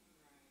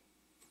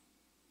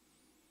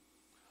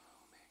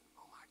 Oh, man.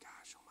 Oh, my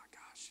gosh. Oh, my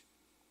gosh.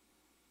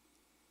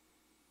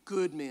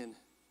 Good men.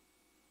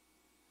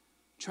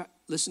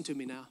 Listen to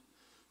me now.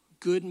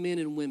 Good men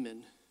and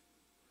women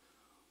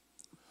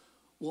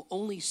will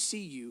only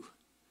see you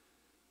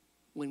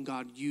when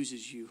God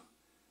uses you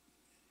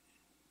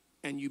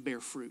and you bear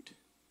fruit.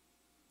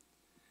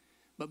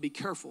 But be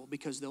careful,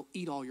 because they'll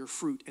eat all your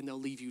fruit and they'll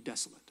leave you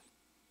desolate.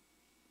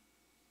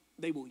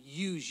 They will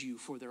use you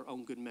for their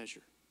own good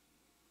measure.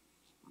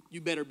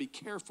 You better be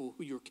careful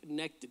who you're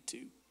connected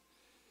to.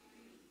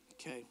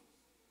 Okay.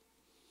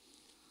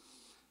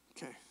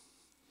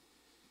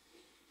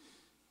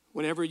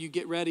 Whenever you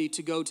get ready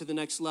to go to the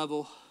next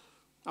level,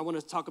 I want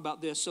to talk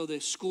about this. So the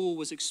school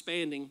was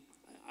expanding.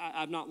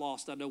 I've not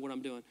lost. I know what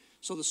I'm doing.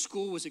 So the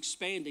school was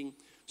expanding.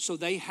 So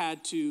they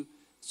had to,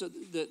 so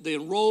the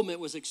enrollment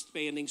was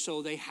expanding.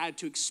 So they had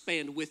to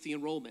expand with the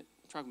enrollment.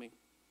 Track me.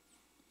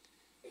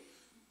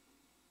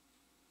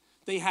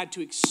 They had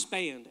to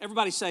expand.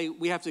 Everybody say,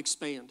 we have to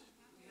expand.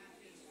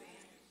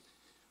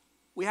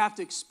 We have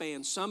to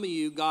expand. Some of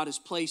you, God has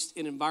placed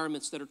in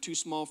environments that are too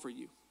small for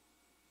you.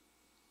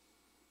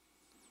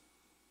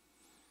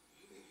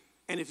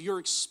 And if you're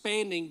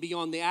expanding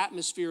beyond the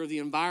atmosphere of the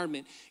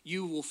environment,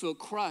 you will feel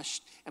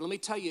crushed. And let me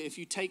tell you, if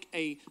you take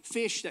a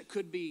fish that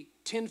could be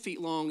 10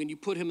 feet long and you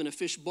put him in a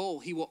fish bowl,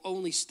 he will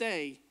only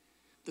stay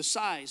the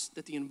size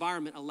that the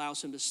environment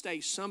allows him to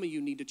stay. Some of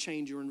you need to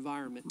change your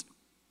environment.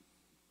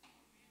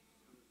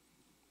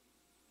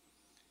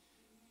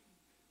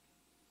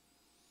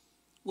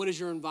 What is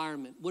your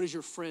environment? What is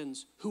your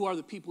friends? Who are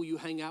the people you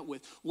hang out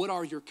with? What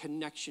are your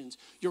connections?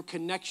 Your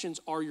connections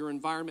are your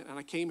environment. And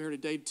I came here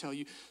today to tell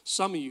you,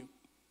 some of you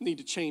need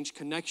to change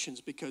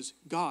connections, because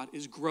God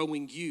is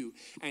growing you,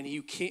 and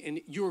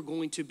you're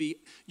going to be,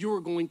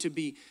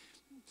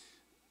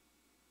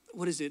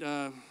 what is it?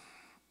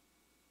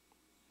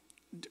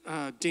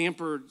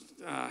 Dampered,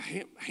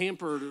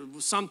 hampered, or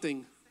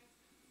something,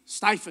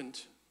 stifled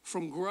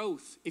from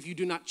growth if you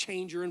do not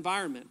change your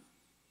environment.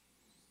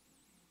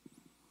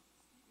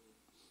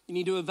 You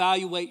need to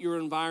evaluate your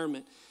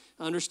environment.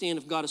 Understand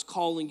if God is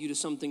calling you to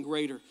something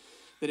greater,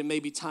 that it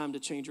may be time to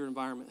change your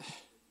environment.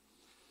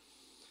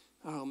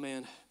 Oh,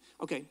 man.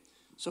 Okay,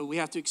 so we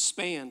have to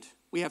expand.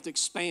 We have to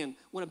expand.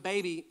 When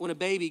a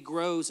baby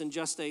grows and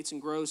gestates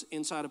and grows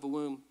inside of a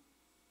womb,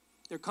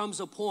 there comes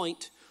a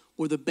point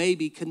where the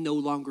baby can no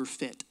longer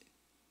fit.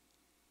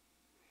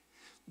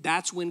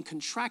 That's when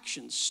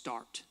contractions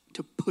start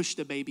to push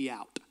the baby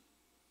out.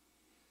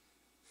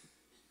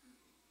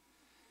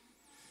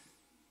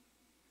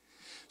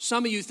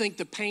 Some of you think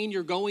the pain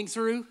you're going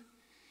through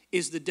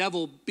is the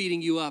devil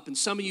beating you up. And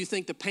some of you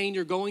think the pain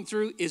you're going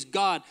through is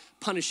God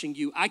punishing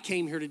you. I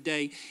came here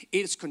today,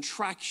 it's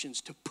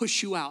contractions to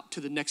push you out to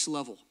the next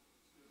level,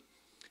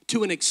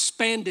 to an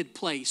expanded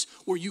place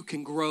where you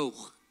can grow.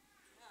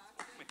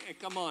 Man,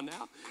 come on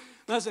now.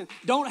 Listen,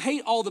 don't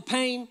hate all the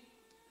pain.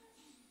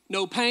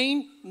 No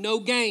pain, no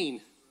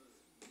gain.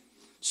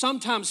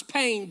 Sometimes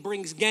pain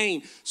brings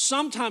gain.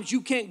 Sometimes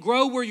you can't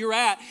grow where you're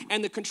at,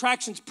 and the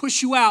contractions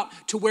push you out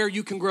to where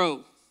you can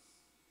grow.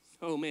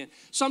 Oh, man.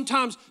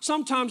 Sometimes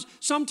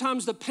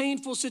the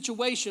painful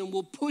situation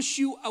will push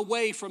you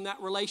away from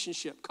that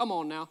relationship. Come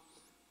on now.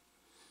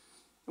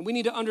 And we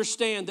need to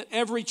understand that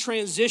every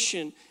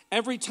transition,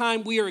 every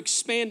time we are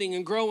expanding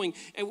and growing,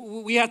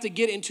 we have to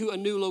get into a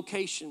new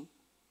location.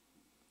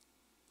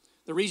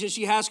 The reason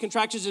she has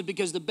contractions is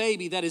because the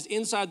baby that is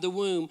inside the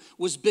womb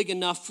was big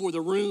enough for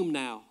the room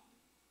now.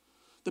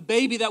 The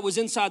baby that was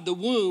inside the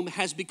womb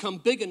has become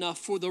big enough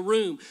for the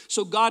room.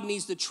 So God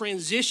needs to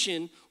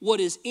transition what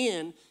is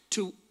in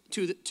to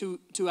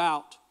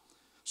out.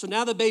 So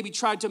now the baby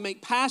tried to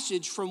make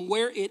passage from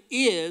where it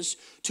is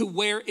to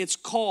where it's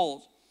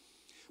called.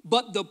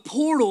 But the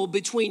portal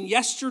between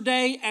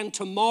yesterday and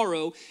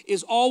tomorrow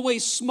is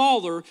always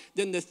smaller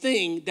than the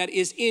thing that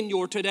is in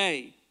your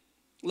today.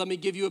 Let me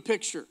give you a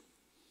picture.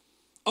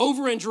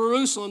 Over in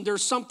Jerusalem,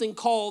 there's something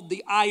called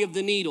the eye of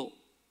the needle.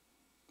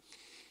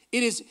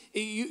 It is,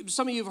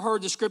 some of you have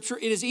heard the scripture,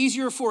 it is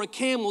easier for a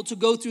camel to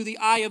go through the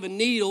eye of a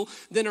needle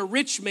than a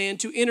rich man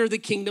to enter the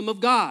kingdom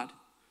of God.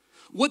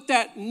 What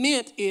that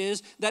meant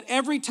is that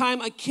every time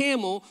a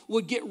camel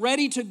would get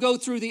ready to go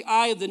through the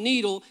eye of the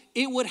needle,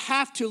 it would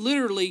have to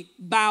literally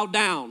bow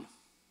down.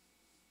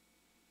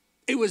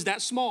 It was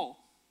that small.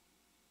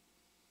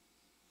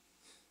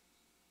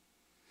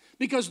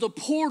 Because the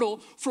portal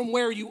from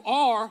where you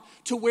are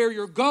to where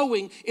you're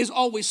going is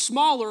always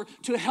smaller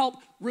to help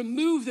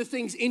remove the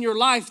things in your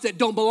life that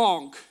don't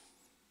belong.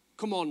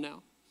 Come on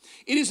now.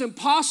 It is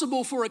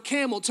impossible for a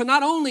camel to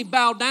not only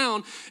bow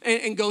down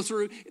and go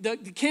through. The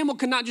camel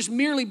cannot just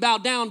merely bow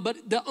down,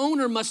 but the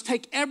owner must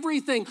take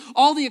everything,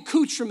 all the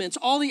accoutrements,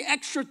 all the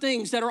extra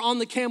things that are on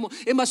the camel.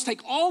 It must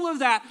take all of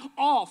that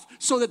off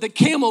so that the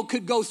camel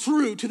could go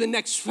through to the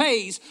next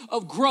phase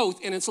of growth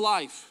in its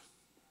life.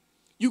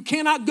 You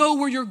cannot go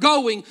where you're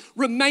going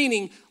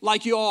remaining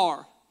like you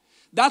are.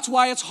 That's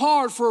why it's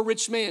hard for a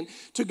rich man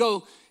to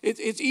go.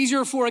 It's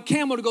easier for a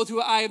camel to go through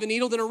the eye of a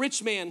needle than a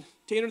rich man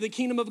to enter the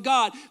kingdom of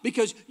God,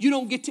 because you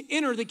don't get to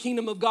enter the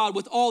kingdom of God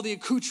with all the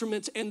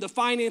accoutrements and the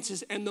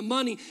finances and the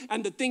money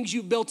and the things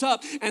you've built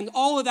up. And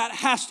all of that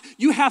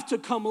you have to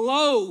come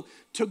low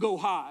to go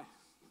high.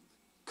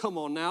 Come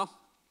on now.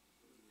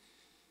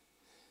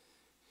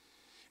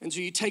 And so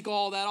you take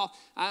all that off.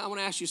 I want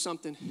to ask you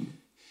something.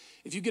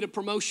 If you get a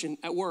promotion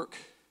at work,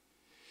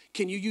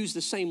 can you use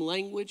the same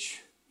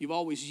language you've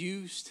always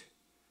used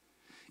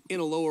in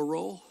a lower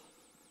role?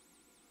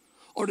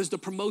 Or does the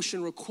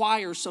promotion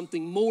require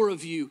something more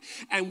of you?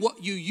 And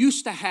what you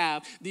used to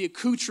have, the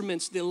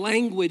accoutrements, the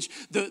language,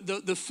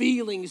 the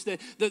feelings, the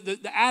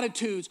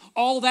attitudes,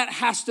 all that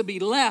has to be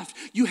left.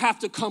 You have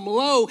to come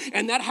low,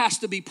 and that has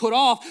to be put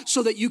off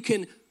so that you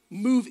can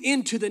move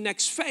into the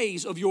next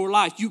phase of your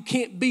life. You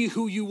can't be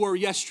who you were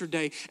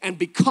yesterday and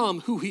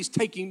become who he's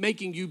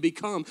making you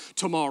become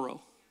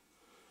tomorrow.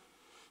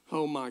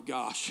 Oh my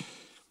gosh.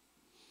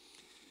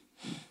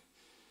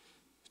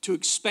 To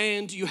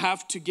expand, you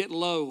have to get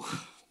low.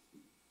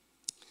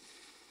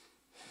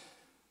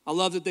 I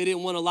love that they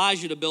didn't want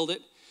Elijah to build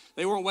it.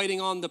 They weren't waiting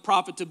on the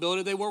prophet to build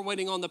it. They weren't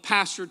waiting on the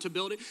pastor to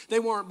build it. They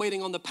weren't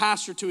waiting on the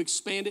pastor to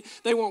expand it.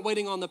 They weren't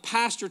waiting on the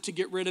pastor to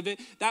get rid of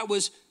it. That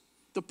was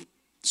the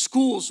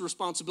school's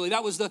responsibility.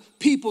 That was the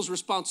people's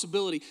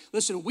responsibility.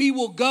 Listen, we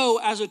will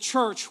go as a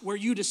church where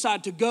you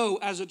decide to go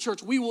as a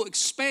church. We will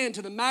expand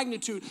to the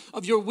magnitude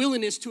of your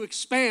willingness to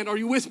expand. Are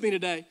you with me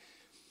today?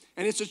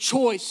 And it's a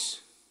choice.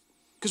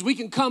 Because we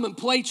can come and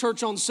play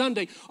church on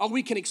Sunday, or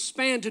we can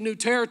expand to new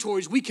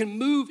territories. We can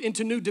move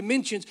into new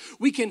dimensions.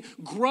 We can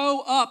grow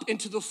up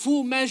into the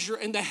full measure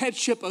and the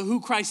headship of who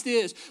Christ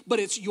is.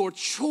 But it's your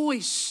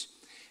choice.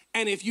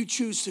 And if you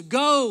choose to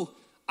go,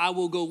 I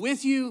will go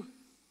with you.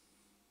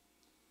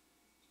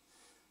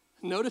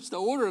 Notice the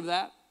order of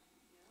that.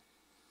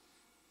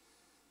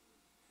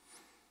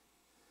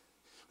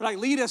 Like,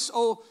 lead us,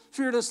 oh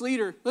fearless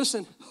leader.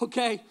 Listen,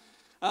 okay,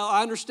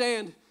 I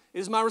understand. It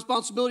is my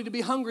responsibility to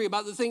be hungry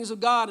about the things of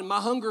God, and my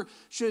hunger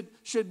should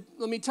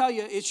let me tell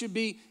you, it should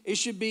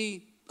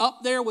be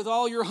up there with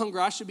all your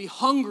hunger. I should be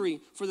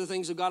hungry for the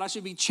things of God. I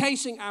should be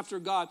chasing after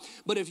God.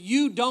 But if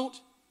you don't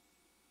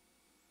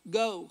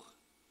go,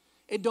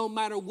 it don't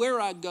matter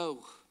where I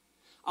go,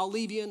 I'll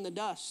leave you in the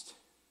dust.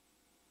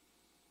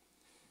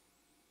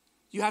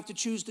 You have to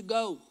choose to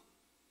go,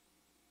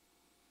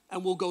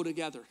 and we'll go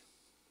together.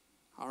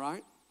 All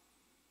right?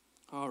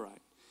 All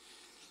right.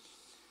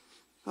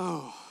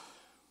 Oh.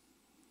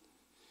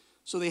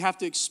 So they have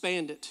to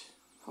expand it.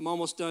 I'm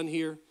almost done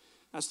here.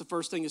 That's the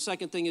first thing. The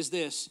second thing is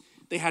this.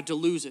 They had to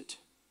lose it.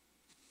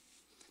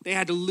 They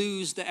had to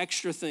lose the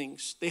extra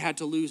things. They had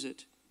to lose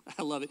it.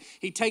 I love it.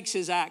 He takes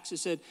his axe. It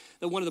said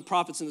that one of the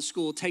prophets in the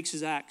school takes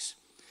his axe.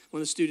 One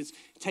of the students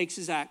takes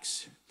his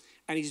axe,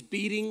 and he's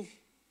beating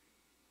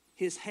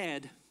his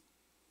head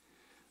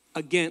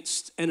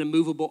against an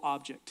immovable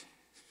object.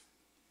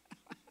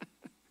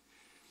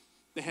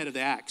 The head of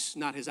the axe,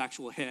 not his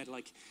actual head,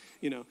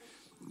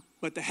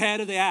 but the head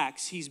of the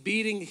axe. He's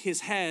beating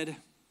his head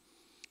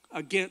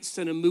against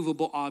an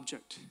immovable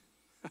object.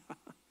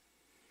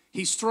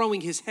 He's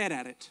throwing his head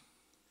at it.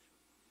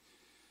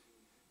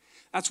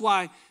 That's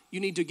why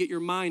you need to get your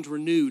mind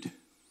renewed.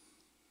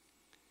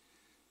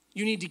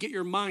 You need to get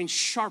your mind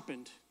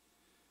sharpened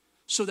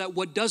so that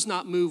what does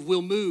not move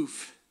will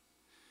move.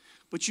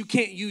 But you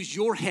can't use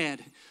your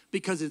head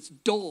because it's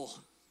dull.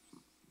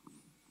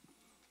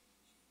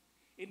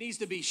 It needs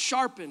to be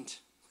sharpened.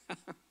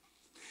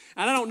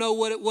 And I don't know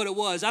what it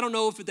was. I don't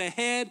know if the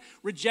head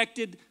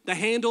rejected the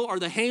handle or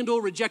the handle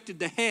rejected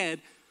the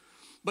head,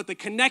 but the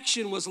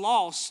connection was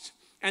lost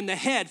and the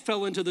head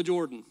fell into the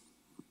Jordan.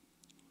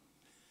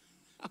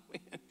 Oh,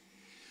 man.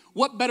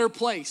 What better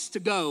place to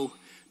go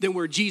than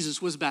where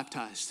Jesus was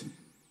baptized?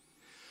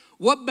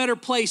 What better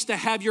place to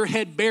have your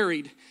head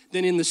buried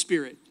than in the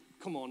Spirit?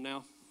 Come on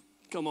now.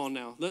 Come on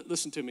now.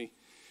 Listen to me.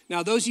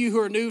 Now, those of you who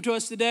are new to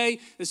us today,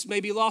 this may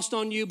be lost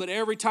on you, but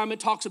every time it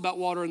talks about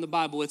water in the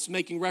Bible, it's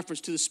making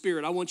reference to the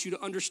Spirit. I want you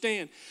to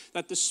understand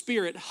that the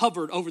Spirit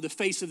hovered over the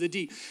face of the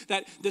deep,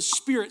 that the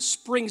Spirit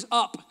springs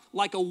up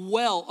like a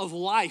well of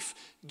life,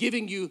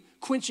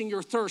 quenching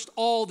your thirst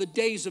all the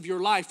days of your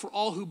life. For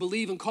all who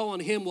believe and call on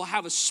him will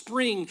have a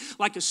spring,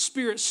 like a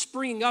Spirit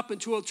springing up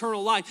into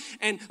eternal life.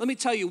 And let me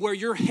tell you, where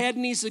your head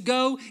needs to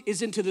go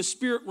is into the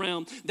Spirit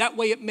realm. That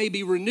way it may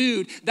be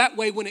renewed. That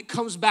way when it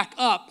comes back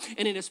up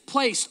and it is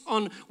placed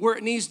on where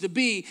it needs to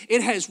be,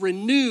 it has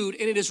renewed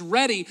and it is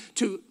ready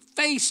to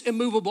face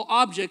immovable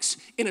objects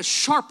in a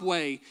sharp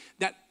way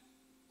that,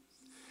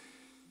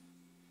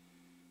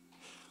 oh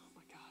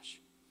my gosh,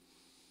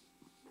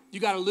 you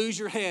got to lose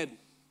your head.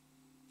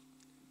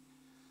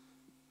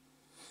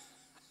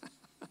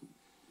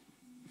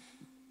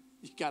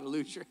 You got to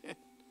lose your head.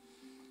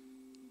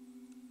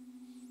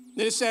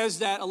 Then it says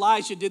that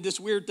Elijah did this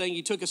weird thing.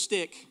 He took a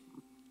stick,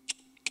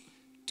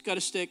 got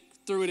a stick,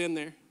 threw it in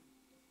there.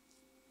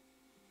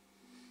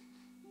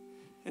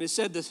 And it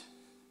said the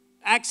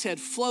axe head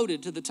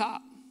floated to the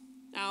top.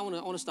 Now,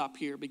 I want to stop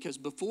here because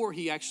before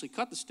he actually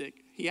cut the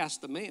stick, he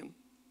asked the man,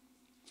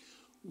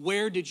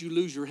 where did you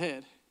lose your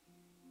head?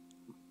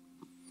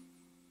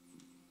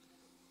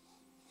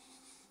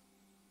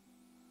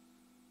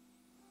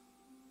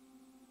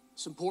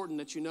 It's important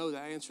that you know the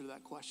answer to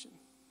that question.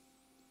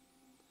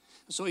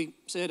 So he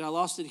said, I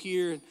lost it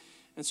here.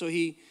 And so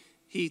he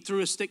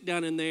threw a stick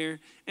down in there.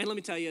 And let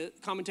me tell you,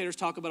 commentators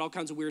talk about all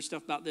kinds of weird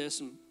stuff about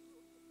this.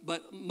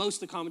 But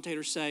most of the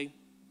commentators say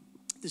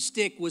the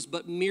stick was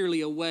but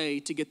merely a way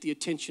to get the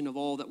attention of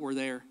all that were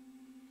there.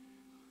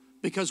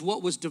 Because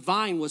what was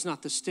divine was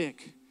not the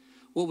stick.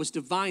 What was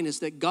divine is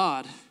that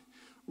God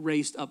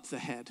raised up the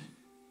head.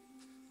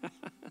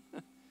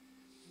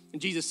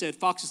 And Jesus said,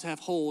 foxes have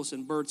holes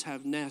and birds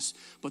have nests,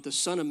 but the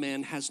Son of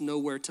Man has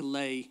nowhere to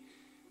lay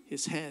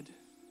his head.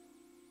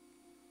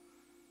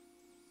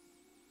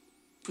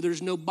 For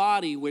there's no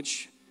body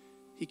which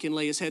he can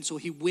lay his head. So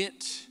he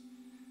went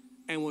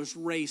and was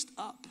raised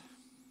up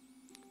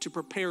to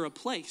prepare a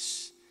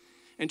place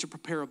and to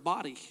prepare a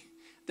body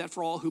that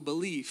for all who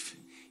believe,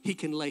 he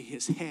can lay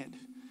his head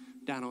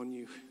down on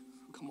you.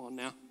 Come on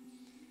now.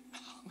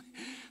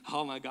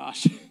 Oh my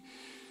gosh.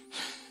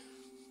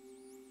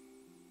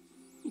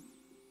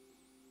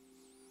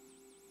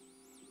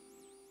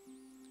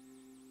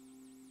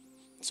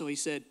 So he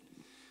said,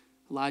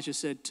 Elijah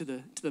said to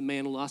the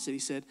man who lost it, he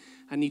said,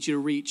 I need you to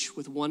reach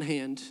with one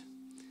hand.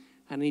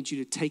 I need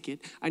you to take it.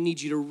 I need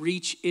you to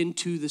reach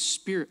into the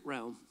spirit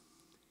realm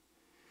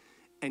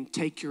and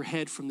take your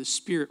head from the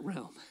spirit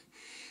realm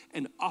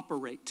and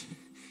operate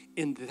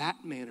in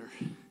that manner.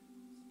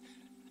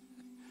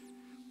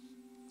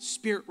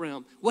 Spirit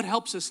realm. What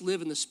helps us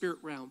live in the spirit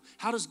realm?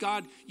 How does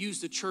God use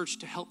the church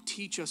to help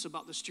teach us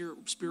about the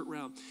spirit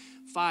realm?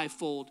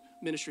 Fivefold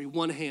ministry,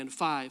 one hand,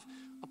 5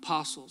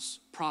 apostles,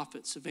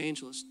 prophets,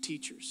 evangelists,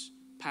 teachers,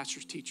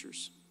 pastors,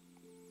 teachers.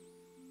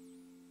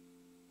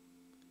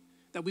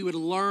 That we would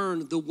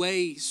learn the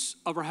ways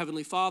of our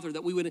Heavenly Father,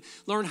 that we would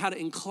learn how to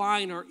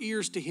incline our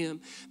ears to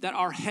Him, that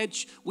our head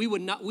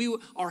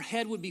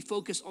would be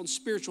focused on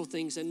spiritual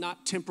things and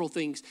not temporal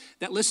things.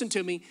 That, listen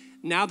to me,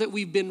 now that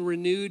we've been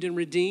renewed and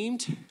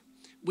redeemed,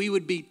 we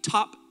would be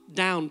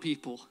top-down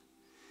people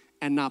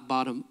and not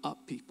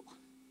bottom-up people.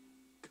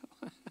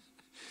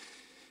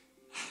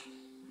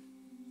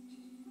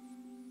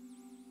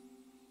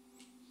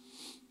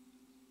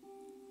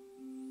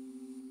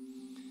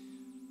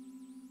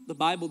 The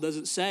Bible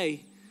doesn't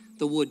say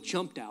the wood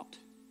jumped out.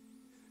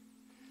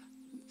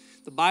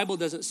 The Bible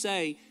doesn't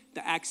say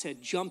the axe head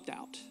jumped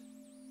out.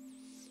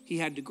 He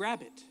had to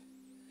grab it.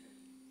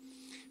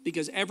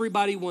 Because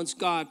everybody wants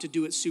God to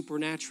do it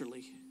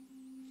supernaturally.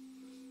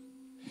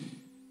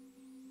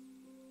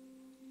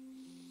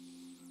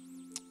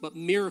 But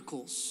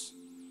miracles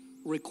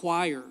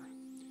require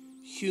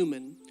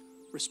human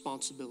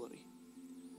responsibility.